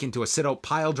underhook into a sit-out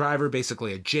pile driver,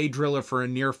 basically a J-driller for a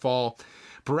near fall.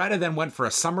 Beretta then went for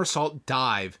a somersault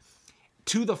dive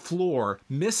to the floor,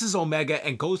 misses Omega,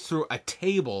 and goes through a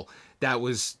table that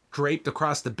was draped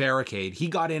across the barricade. He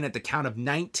got in at the count of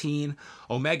 19.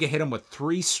 Omega hit him with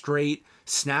 3 straight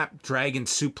Snapdragon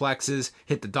suplexes,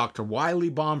 hit the Dr. Wily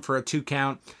bomb for a 2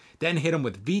 count, then hit him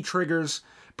with V-triggers.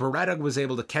 Beretta was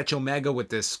able to catch Omega with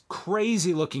this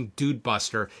crazy-looking dude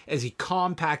buster as he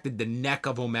compacted the neck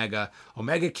of Omega.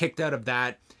 Omega kicked out of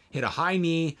that, hit a high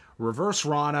knee, reverse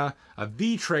Rana, a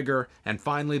V-trigger, and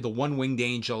finally the one-winged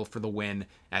angel for the win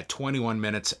at 21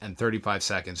 minutes and 35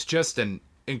 seconds. Just an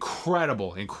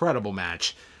incredible, incredible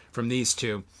match from these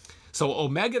two. So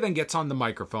Omega then gets on the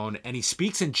microphone and he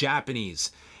speaks in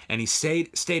Japanese, and he's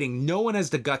stating no one has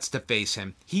the guts to face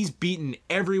him. He's beaten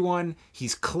everyone.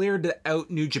 He's cleared out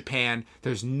New Japan.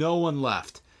 There's no one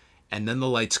left. And then the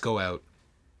lights go out,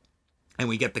 and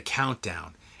we get the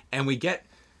countdown, and we get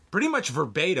pretty much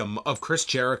verbatim of Chris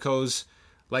Jericho's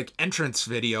entrance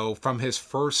video from his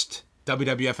first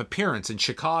WWF appearance in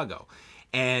Chicago.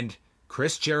 And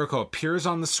Chris Jericho appears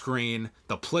on the screen.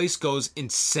 The place goes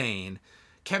insane.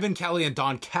 Kevin Kelly and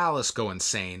Don Callis go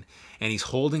insane, and he's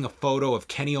holding a photo of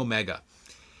Kenny Omega.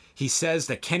 He says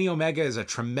that Kenny Omega is a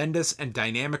tremendous and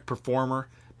dynamic performer,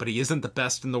 but he isn't the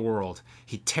best in the world.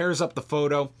 He tears up the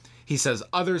photo. He says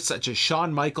others such as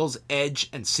Shawn Michaels, Edge,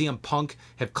 and CM Punk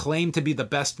have claimed to be the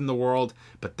best in the world,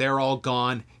 but they're all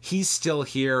gone. He's still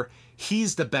here.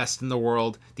 He's the best in the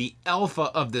world, the alpha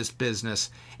of this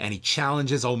business, and he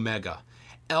challenges Omega.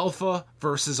 Alpha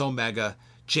versus Omega,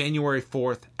 January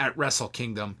 4th at Wrestle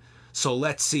Kingdom. So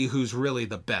let's see who's really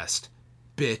the best.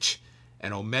 Bitch.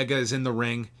 And Omega is in the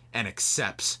ring and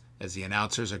accepts as the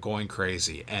announcers are going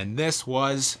crazy. And this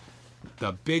was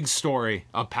the big story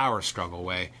of Power Struggle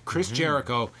Way. Chris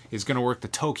Jericho is going to work the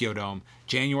Tokyo Dome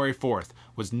January 4th.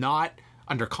 Was not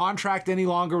under contract any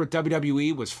longer with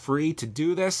WWE, was free to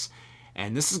do this.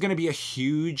 And this is going to be a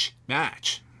huge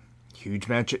match. Huge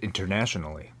match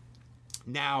internationally.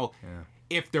 Now,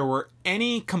 if there were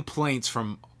any complaints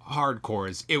from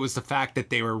hardcores, it was the fact that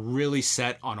they were really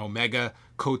set on Omega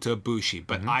Kota Ibushi.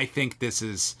 But I think this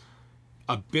is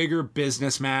a bigger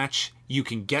business match. You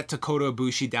can get to Kota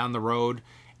Ibushi down the road,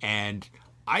 and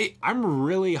I'm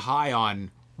really high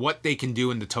on what they can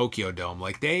do in the Tokyo Dome.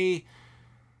 I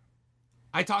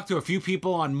talked to a few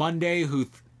people on Monday who,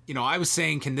 I was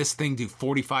saying, can this thing do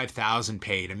 45,000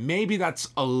 paid? And maybe that's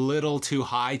a little too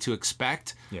high to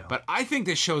expect, but I think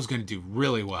this show's going to do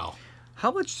really well.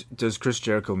 How much does Chris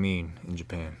Jericho mean in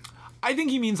Japan? I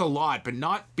think he means a lot, but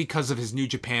not because of his New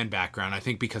Japan background. I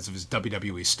think because of his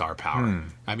WWE star power.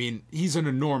 I mean, he's an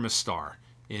enormous star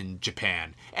in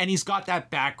Japan, and he's got that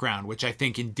background, which I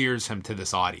think endears him to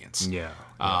this audience.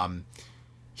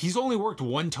 He's only worked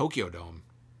one Tokyo Dome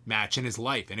match in his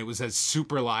life, and it was as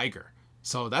Super Liger.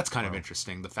 So that's kind of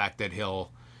interesting, the fact that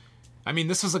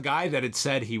this was a guy that had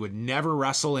said he would never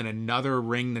wrestle in another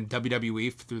ring than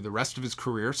WWE through the rest of his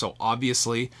career. So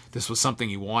obviously this was something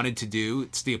he wanted to do.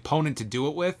 It's the opponent to do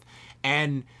it with.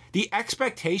 And the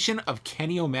expectation of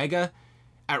Kenny Omega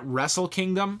at Wrestle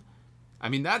Kingdom,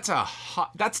 that's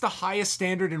the highest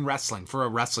standard in wrestling for a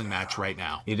wrestling match right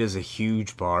now. It is a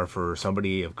huge bar for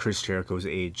somebody of Chris Jericho's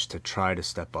age to try to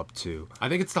step up to. I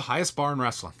think it's the highest bar in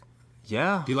wrestling.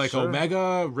 Yeah. Be like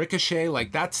Omega, Ricochet,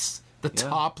 that's the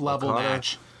top level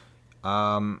match.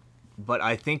 But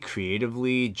I think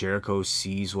creatively Jericho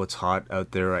sees what's hot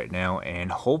out there right now,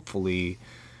 and hopefully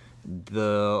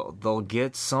they'll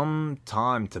get some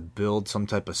time to build some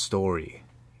type of story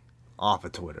off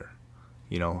of Twitter,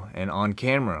 and on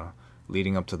camera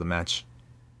leading up to the match.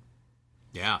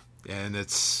 Yeah, and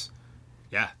it's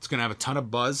going to have a ton of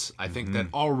buzz. I think that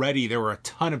already there were a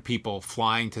ton of people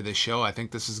flying to this show. I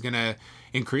think this is going to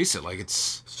increase it.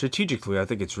 It's strategically, I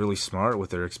think it's really smart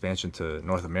with their expansion to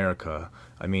North America.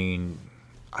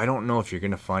 I don't know if you're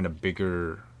going to find a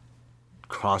bigger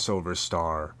crossover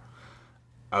star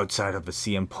outside of a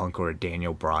CM Punk or a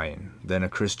Daniel Bryan than a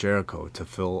Chris Jericho to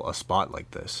fill a spot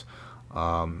like this.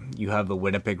 You have the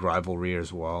Winnipeg rivalry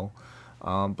as well.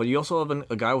 But you also have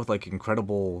a guy with like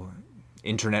incredible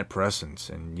internet presence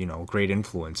and, you know, great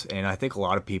influence. And I think a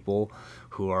lot of people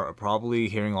who are probably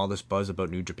hearing all this buzz about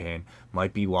New Japan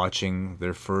might be watching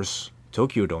their first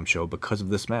Tokyo Dome show because of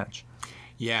this match.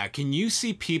 Yeah, can you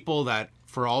see people that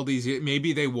for all these years,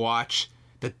 maybe they watch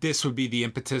that this would be the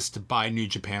impetus to buy New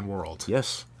Japan World?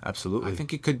 Yes, absolutely. I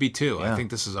think it could be too. Yeah. I think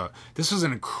this was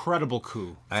an incredible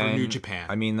coup for New Japan.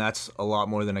 I mean, that's a lot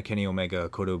more than a Kenny Omega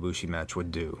Kota Ibushi match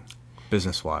would do,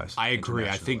 business-wise. I agree.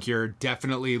 I think you're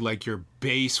definitely like your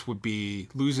base would be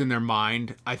losing their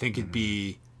mind. I think it'd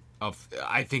be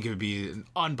it would be an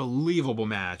unbelievable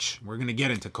match. We're gonna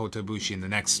get into Kota Ibushi in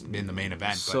the main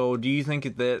event. So, do you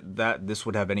think that this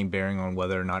would have any bearing on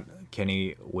whether or not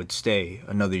Kenny would stay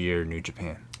another year in New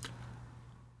Japan?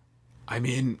 I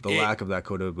mean, The lack of that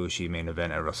Kota Ibushi main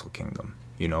event at Wrestle Kingdom,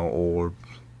 you know, or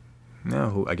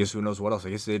no, I guess who knows what else?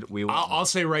 I guess I'll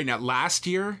say right now, last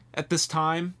year at this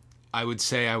time, I would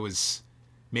say I was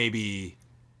maybe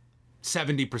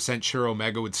 70% sure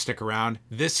Omega would stick around.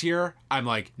 This year, I'm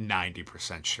like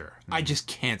 90% sure. I just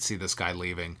can't see this guy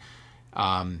leaving.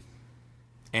 And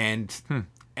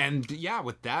yeah,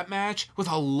 with that match, with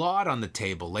a lot on the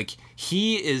table, like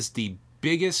he is the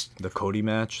biggest. The Cody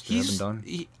match they haven't done.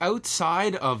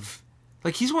 Outside of,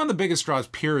 like, he's one of the biggest draws,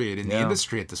 period, in the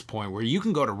industry at this point, where you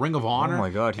can go to Ring of Honor. Oh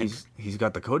my God, he's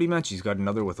got the Cody match. He's got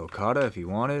another with Okada if he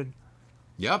wanted.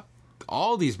 Yep.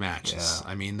 All these matches.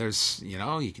 Yeah. I mean, there's, you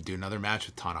know, you could do another match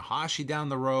with Tanahashi down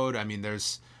the road. I mean,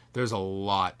 there's a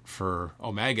lot for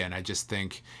Omega, and I just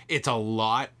think it's a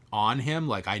lot on him.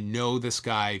 Like, I know this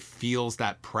guy feels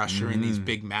that pressure in these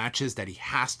big matches that he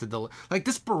has to like,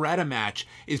 this Beretta match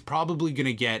is probably going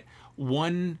to get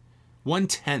 1%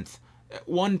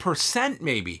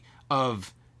 maybe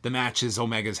of the matches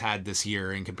Omega's had this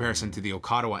year in comparison to the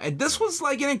Okada one. And this was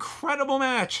like an incredible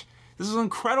match. This is an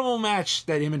incredible match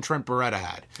that him and Trent Beretta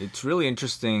had. It's really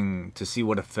interesting to see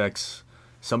what effects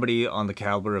somebody on the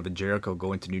caliber of a Jericho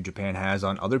going to New Japan has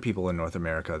on other people in North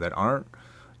America that aren't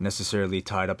necessarily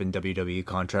tied up in WWE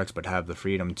contracts but have the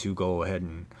freedom to go ahead.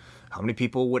 And how many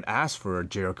people would ask for a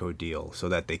Jericho deal so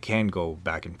that they can go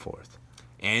back and forth?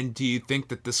 And do you think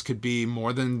that this could be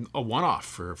more than a one-off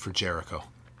for Jericho?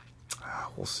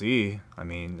 We'll see. I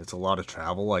mean, it's a lot of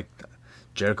travel. Like,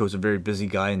 Jericho's a very busy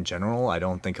guy in general. I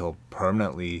don't think he'll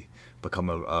permanently become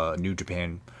a New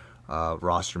Japan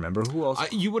roster member. Who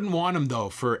else? You wouldn't want him, though,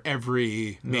 for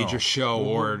every major show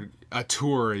or a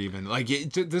tour even. Like,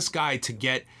 this guy to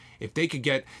get, if they could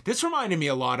get, this reminded me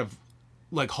a lot of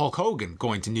like Hulk Hogan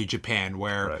going to New Japan,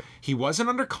 where he wasn't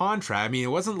under contract. I mean,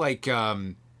 it wasn't like,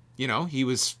 you know, he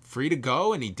was free to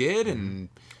go and he did. And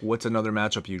what's another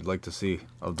matchup you'd like to see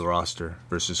of the roster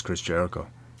versus Chris Jericho?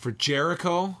 For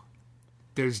Jericho,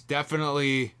 there's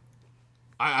definitely,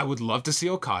 I would love to see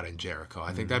Okada and Jericho.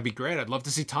 I think that'd be great. I'd love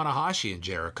to see Tanahashi and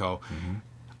Jericho.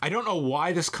 I don't know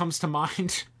why this comes to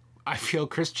mind. I feel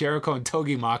Chris Jericho and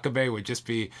Togi Makabe would just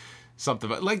be something.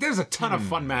 Like, there's a ton of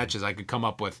fun matches I could come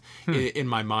up with in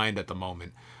my mind at the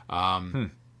moment.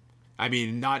 I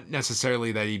mean, not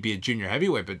necessarily that he'd be a junior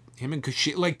heavyweight, but him and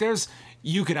Kushida, like,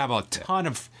 you could have a ton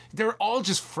of, they're all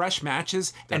just fresh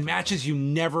matches and matches you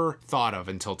never thought of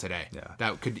until today. Yeah.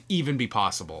 That could even be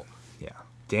possible. Yeah.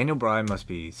 Daniel Bryan must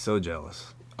be so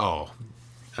jealous. Oh,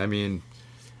 I mean,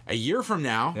 a year from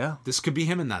now, this could be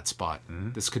him in that spot.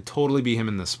 This could totally be him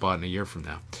in this spot in a year from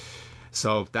now.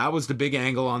 So that was the big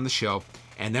angle on the show.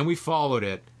 And then we followed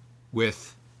it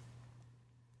with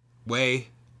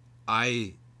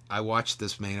I watched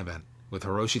this main event with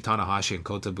Hiroshi Tanahashi and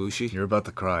Kota Ibushi. You're about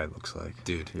to cry, it looks like.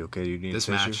 Dude. You okay? You need this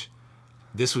a tissue? match,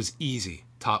 this was easy.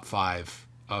 Top 5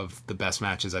 of the best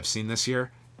matches I've seen this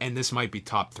year. And this might be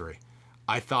top 3.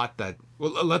 I thought that,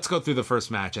 well, let's go through the first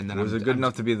match. And then Was it good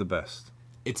enough to be the best?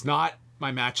 It's not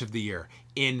my match of the year.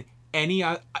 In any,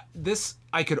 this,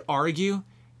 I could argue,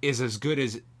 is as good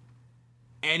as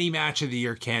any match of the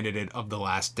year candidate of the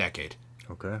last decade.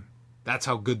 Okay. That's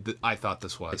how good I thought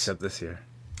this was. Except this year.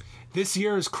 This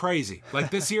year is crazy.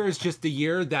 Like, this year is just the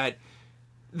year that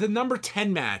the number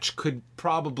 10 match could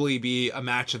probably be a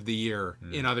match of the year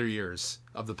in other years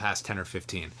of the past 10 or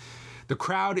 15. The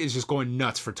crowd is just going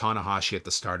nuts for Tanahashi at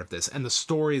the start of this. And the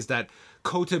story is that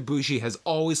Kota Ibushi has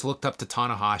always looked up to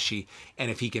Tanahashi, and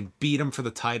if he can beat him for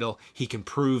the title, he can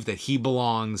prove that he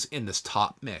belongs in this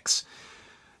top mix.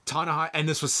 And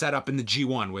this was set up in the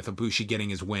G1 with Ibushi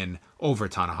getting his win over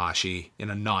Tanahashi in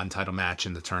a non-title match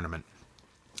in the tournament.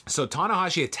 So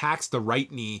Tanahashi attacks the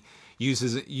right knee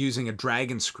using a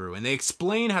dragon screw, and they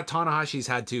explain how Tanahashi's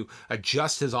had to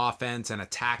adjust his offense and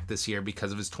attack this year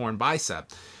because of his torn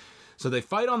bicep. So they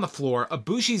fight on the floor.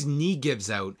 Ibushi's knee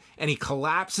gives out and he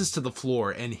collapses to the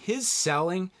floor. And his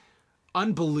selling,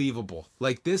 unbelievable.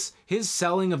 Like this, his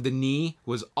selling of the knee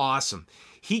was awesome.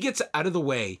 He gets out of the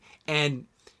way, and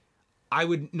I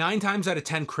would 9 times out of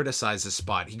 10 criticize this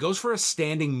spot. He goes for a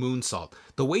standing moonsault.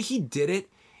 The way he did it,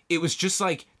 it was just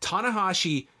like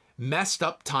Tanahashi messed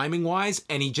up timing wise,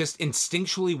 and he just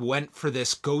instinctually went for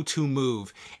this go-to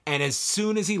move. And as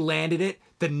soon as he landed it,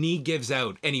 the knee gives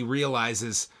out and he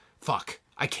realizes, fuck,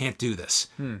 I can't do this.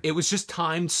 It was just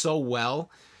timed so well.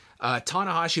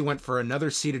 Tanahashi went for another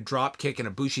seated drop kick, and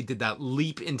Ibushi did that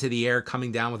leap into the air,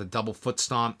 coming down with a double foot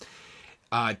stomp.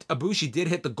 Ibushi did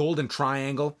hit the golden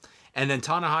triangle, and then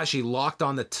Tanahashi locked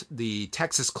on the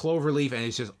Texas cloverleaf, and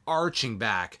he's just arching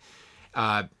back.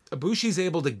 Ibushi's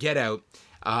able to get out.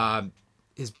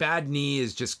 His bad knee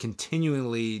is just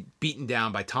continually beaten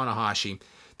down by Tanahashi.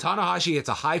 Tanahashi hits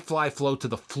a high fly flow to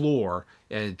the floor,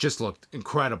 and it just looked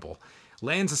incredible.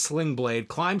 Lands a sling blade,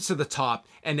 climbs to the top,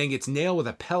 and then gets nailed with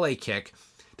a Pele kick.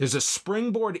 There's a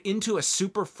springboard into a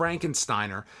super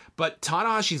Frankensteiner, but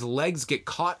Tanahashi's legs get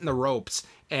caught in the ropes,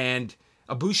 and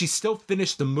Ibushi still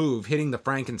finished the move, hitting the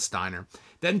Frankensteiner.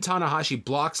 Then Tanahashi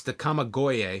blocks the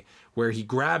Kamigoye, where he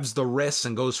grabs the wrists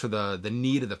and goes for the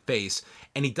knee to the face.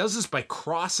 And he does this by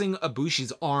crossing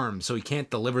Ibushi's arm so he can't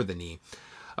deliver the knee.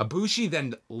 Ibushi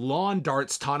then lawn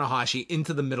darts Tanahashi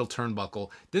into the middle turnbuckle.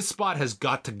 This spot has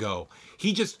got to go.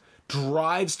 He just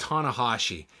drives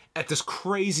Tanahashi at this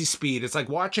crazy speed. It's like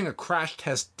watching a crash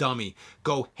test dummy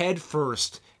go head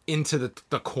first into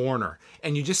the corner,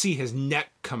 and you just see his neck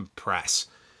compress.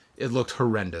 It looked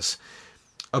horrendous.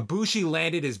 Ibushi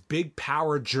landed his big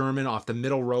power German off the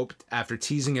middle rope after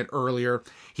teasing it earlier.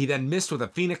 He then missed with a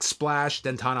Phoenix Splash.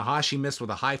 Then Tanahashi missed with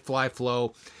a high fly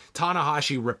flow.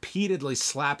 Tanahashi repeatedly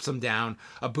slaps him down.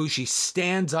 Ibushi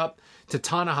stands up to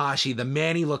Tanahashi, the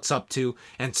man he looks up to,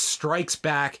 and strikes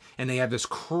back, and they have this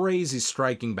crazy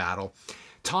striking battle.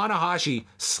 Tanahashi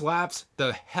slaps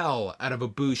the hell out of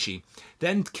Ibushi,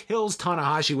 then kills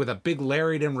Tanahashi with a big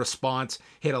lariat in response,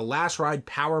 hit a last ride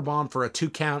powerbomb for a 2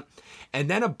 count, and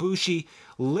then Ibushi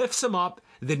lifts him up,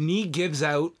 the knee gives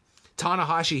out,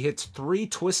 Tanahashi hits 3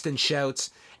 twist and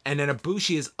shouts, and then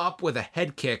Ibushi is up with a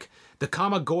head kick. The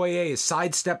Kamigoye is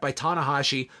sidestepped by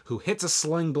Tanahashi, who hits a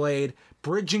sling blade,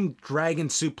 bridging dragon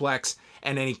suplex,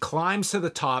 and then he climbs to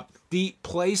the top. The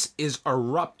place is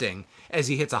erupting as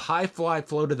he hits a high fly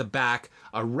flow to the back,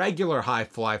 a regular high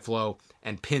fly flow,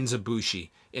 and pins Ibushi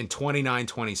in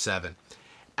 29-27.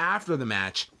 After the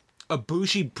match,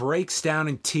 Ibushi breaks down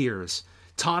in tears.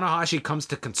 Tanahashi comes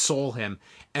to console him,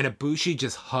 and Ibushi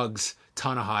just hugs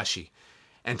Tanahashi.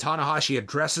 And Tanahashi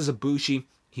addresses Ibushi,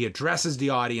 he addresses the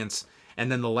audience,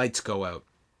 and then the lights go out.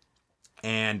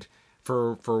 And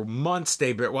for months,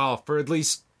 for at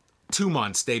least 2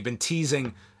 months, they've been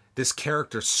teasing this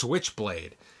character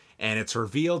Switchblade, and it's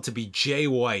revealed to be Jay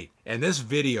White. And this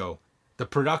video, the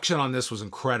production on this was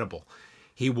incredible.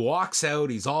 He walks out,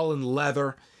 he's all in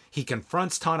leather, he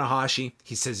confronts Tanahashi,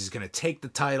 he says he's going to take the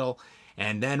title,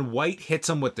 and then White hits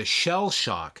him with the Shell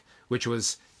Shock, which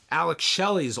was Alex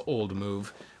Shelley's old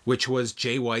move, which was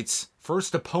Jay White's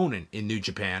first opponent in New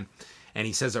Japan. And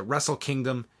he says at Wrestle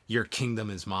Kingdom, your kingdom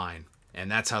is mine. And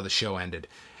that's how the show ended.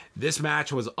 This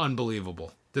match was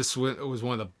unbelievable. This was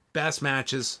one of the best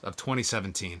matches of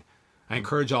 2017. I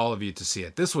encourage all of you to see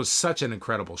it. This was such an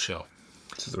incredible show.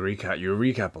 This is the recap. Your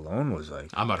recap alone was like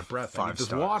I'm out of breath. 5 I need this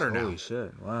stars. water now. Holy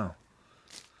shit! Wow.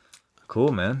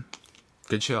 Cool, man.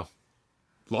 Good show.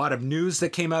 A lot of news that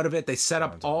came out of it. They set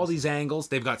up all these angles.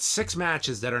 They've got 6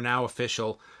 matches that are now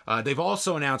official. They've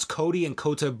also announced Cody and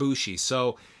Kota Ibushi.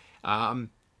 So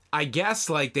I guess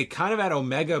like they kind of had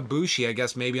Omega Ibushi, I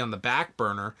guess maybe on the back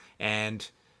burner, and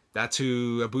that's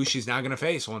who Ibushi's now going to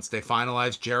face once they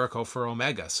finalize Jericho for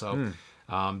Omega. So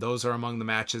those are among the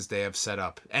matches they have set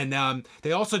up. And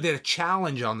they also did a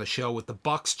challenge on the show with the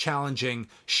Bucks challenging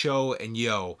Sho and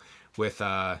Yo with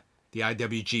the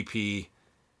IWGP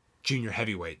Junior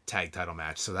Heavyweight Tag Title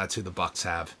match. So that's who the Bucks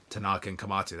have, Tanaka and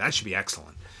Komatsu. That should be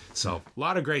excellent. So a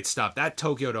lot of great stuff. That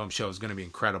Tokyo Dome show is going to be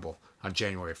incredible on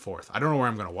January 4th. I don't know where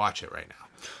I'm going to watch it right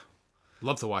now.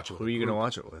 Love to watch it with Who are you going to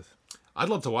watch it with? I'd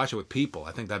love to watch it with people.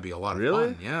 I think that'd be a lot of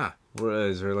Really? fun. Yeah.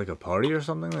 Is there like a party or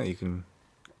something that you can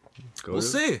go We'll to?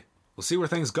 see. We'll see where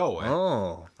things go.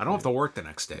 Oh. I don't have to work the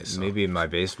next day. So. Maybe in my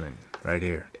basement, right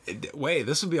here. Wait,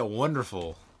 this would be a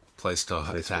wonderful place to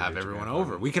have Japan everyone party.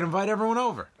 over. We can invite everyone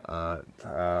over.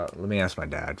 Let me ask my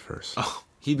dad first. Oh,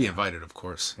 he'd be invited, of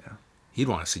course. Yeah. He'd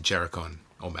want to see Jericho and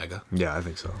Omega. Yeah, I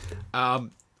think so.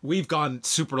 We've gone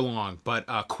super long, but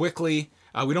quickly,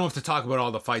 we don't have to talk about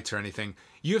all the fights or anything.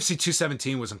 UFC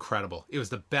 217 was incredible. It was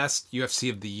the best UFC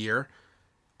of the year.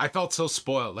 I felt so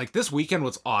spoiled. Like, this weekend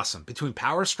was awesome. Between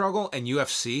Power Struggle and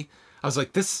UFC, I was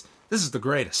like, this is the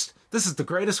greatest. This is the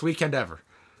greatest weekend ever.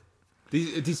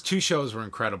 These two shows were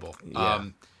incredible. Yeah.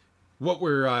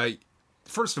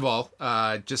 First of all,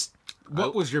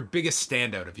 what was your biggest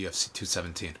standout of UFC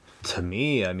 217? To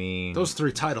me, I mean, Those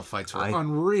 3 title fights were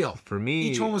unreal. for me,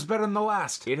 each one was better than the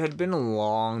last. it had been a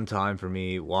long time for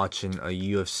me watching a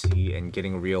UFC and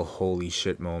getting a real holy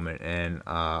shit moment, and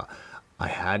I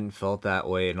hadn't felt that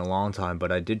way in a long time,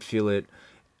 but I did feel it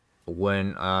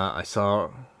when I saw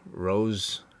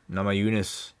Rose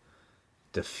Namajunas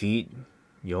defeat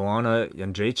Joanna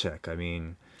Jędrzejczyk. I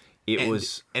mean, and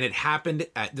it happened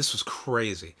this was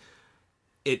crazy.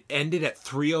 It ended at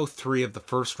 3:03 of the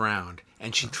first round,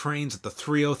 and she trains at the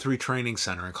 3:03 training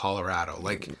center in Colorado.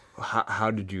 Like, how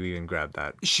did you even grab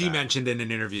that? she mentioned in an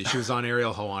interview, she was on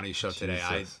Ariel Helwani's show today.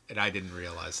 Jesus. I didn't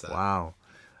realize that. Wow.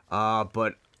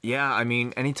 But yeah, I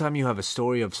mean, anytime you have a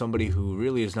story of somebody who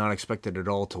really is not expected at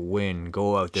all to win,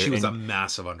 go out there She was a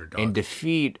massive underdog. and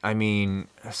defeat, I mean,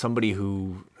 somebody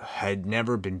who had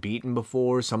never been beaten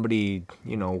before, somebody,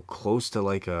 close to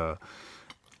like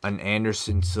an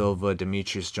Anderson Silva,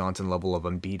 Demetrius Johnson level of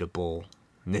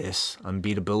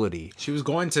unbeatability. She was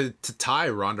going to tie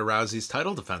Ronda Rousey's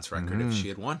title defense record if she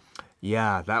had won.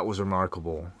 Yeah, that was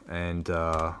remarkable, and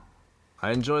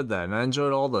I enjoyed that, and I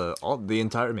enjoyed all the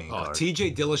entire main card.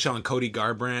 TJ Dillashaw and Cody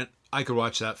Garbrandt, I could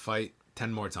watch that fight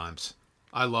 10 more times.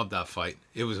 I loved that fight.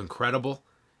 It was incredible.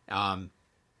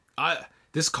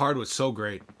 This card was so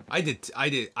great.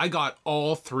 I got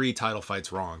all 3 title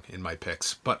fights wrong in my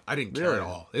picks, but I didn't care at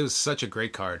all. It was such a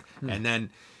great card. And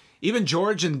then even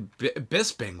George and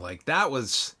Bisping, like, that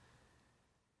was...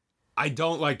 I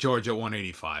don't like George at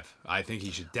 185. I think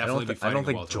he should definitely be fighting. I don't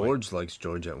think welterweight. George likes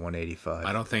George at 185.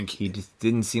 I don't think He just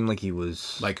didn't seem like he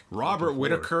was like Robert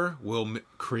Whittaker will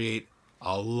create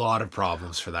a lot of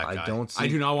problems for that guy. I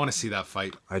do not want to see that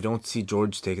fight. I don't see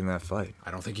George taking that fight. I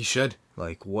don't think he should.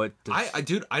 Like, what? I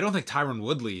don't think Tyron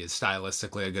Woodley is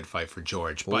stylistically a good fight for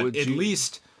George, but at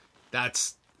least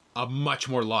that's a much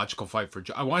more logical fight for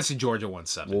George. I want to see George at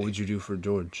 170. What would you do for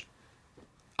George?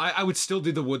 I would still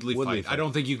do the Woodley fight. I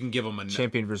don't think you can give him a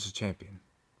champion versus champion.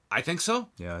 I think so.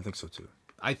 Yeah, I think so too.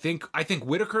 I think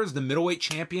Whittaker is the middleweight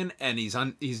champion, and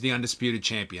he's the undisputed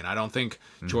champion. I don't think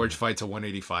George fights at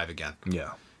 185 again.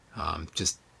 Yeah.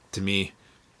 Just to me,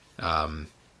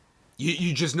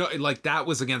 you just know, like, that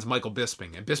was against Michael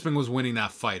Bisping, and Bisping was winning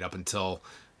that fight up until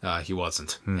he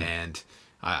wasn't. And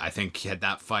I think had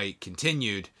that fight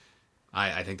continued,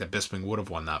 I think that Bisping would have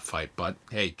won that fight. But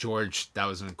hey, George, that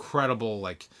was an incredible,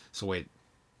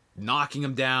 knocking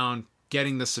him down,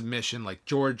 getting the submission. Like,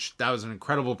 George, that was an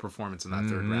incredible performance in that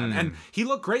third round. And he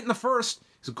looked great in the first.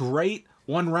 It's a great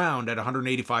one round at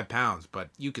 185 pounds, but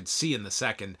you could see in the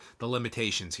second the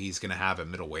limitations he's going to have at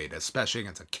middleweight, especially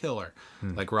against a killer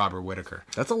like Robert Whittaker.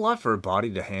 That's a lot for a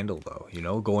body to handle, though.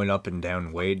 Going up and down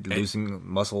in weight, losing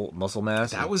muscle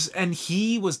mass. And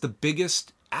he was the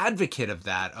biggest advocate of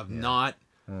that, of not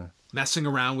messing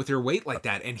around with your weight like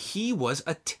that. And he was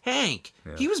a tank.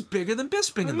 Yeah. He was bigger than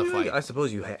Bisping in the fight. I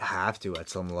suppose you have to at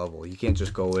some level. You can't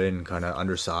just go in kind of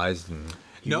undersized, and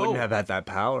he wouldn't have had that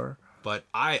power. But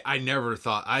I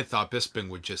thought Bisping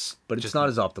would just... But it's not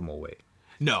his optimal weight.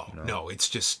 No, it's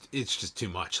just too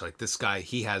much. Like, this guy,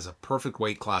 he has a perfect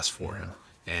weight class for him.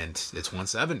 And it's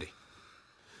 170.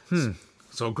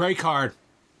 So great card.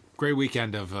 Great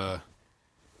weekend of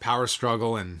Power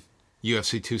Struggle and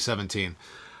UFC 217.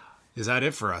 Is that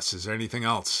it for us? Is there anything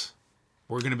else?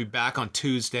 We're going to be back on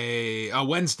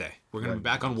Wednesday. We're going to be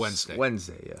back on Wednesday.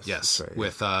 Wednesday, yes. Yes, right,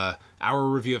 with our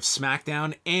review of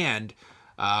SmackDown, and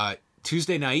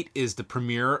Tuesday night is the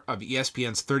premiere of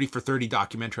ESPN's 30 for 30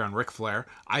 documentary on Ric Flair.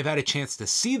 I've had a chance to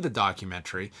see the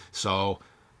documentary, so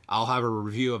I'll have a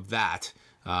review of that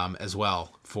as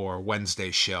well for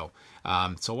Wednesday's show.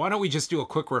 So why don't we just do a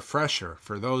quick refresher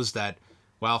for those that,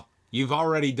 well, you've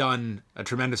already done a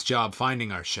tremendous job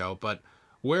finding our show, but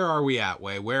where are we at,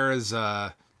 Wei? Where is...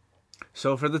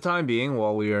 So for the time being,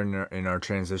 while we are in our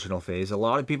transitional phase, a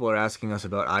lot of people are asking us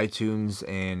about iTunes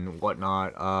and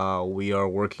whatnot. We are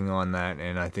working on that,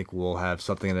 and I think we'll have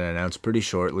something to announce pretty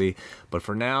shortly. But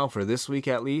for now, for this week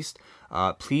at least,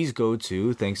 please go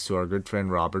to, thanks to our good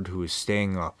friend Robert, who is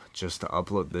staying up just to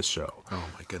upload this show. Oh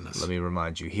my goodness. Let me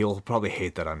remind you, he'll probably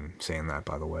hate that I'm saying that,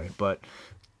 by the way. But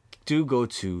do go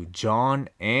to John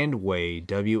and Wei,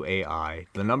 WAI,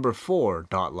 the number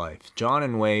 4.life, John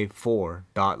and Wei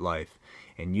 4.life.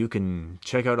 And you can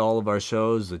check out all of our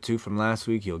shows, the 2 from last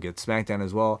week. You'll get SmackDown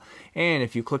as well. And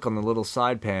if you click on the little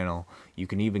side panel, you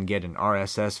can even get an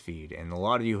RSS feed. And a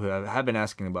lot of you who have been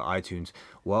asking about iTunes,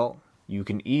 well, you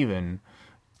can even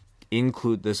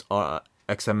include this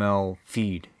XML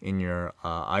feed in your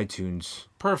iTunes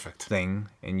Perfect. thing,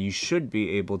 and you should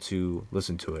be able to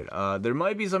listen to it. There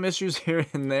might be some issues here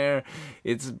and there.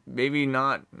 It's maybe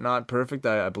not perfect.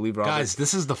 I believe Robert. Guys,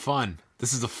 this is the fun.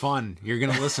 This is the fun. You're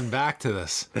going to listen back to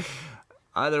this.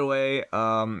 Either way,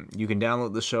 you can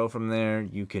download the show from there.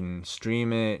 You can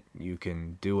stream it. You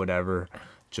can do whatever.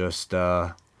 Just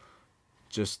enjoy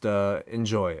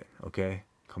it, okay?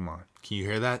 Come on. Can you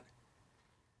hear that?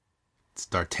 It's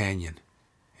D'Artagnan.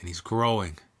 And he's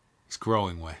growing. He's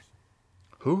growing way.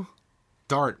 Who?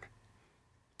 Dart.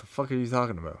 The fuck are you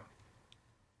talking about?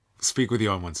 Speak with you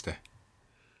on Wednesday.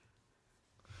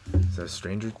 Is that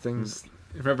Stranger Things?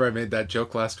 Remember I made that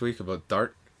joke last week about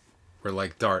Dart? We're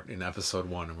like Dart in episode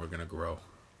 1 and we're going to grow.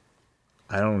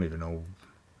 I don't even know.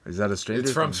 Is that a Stranger Things?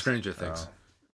 It's from Stranger Things. Oh.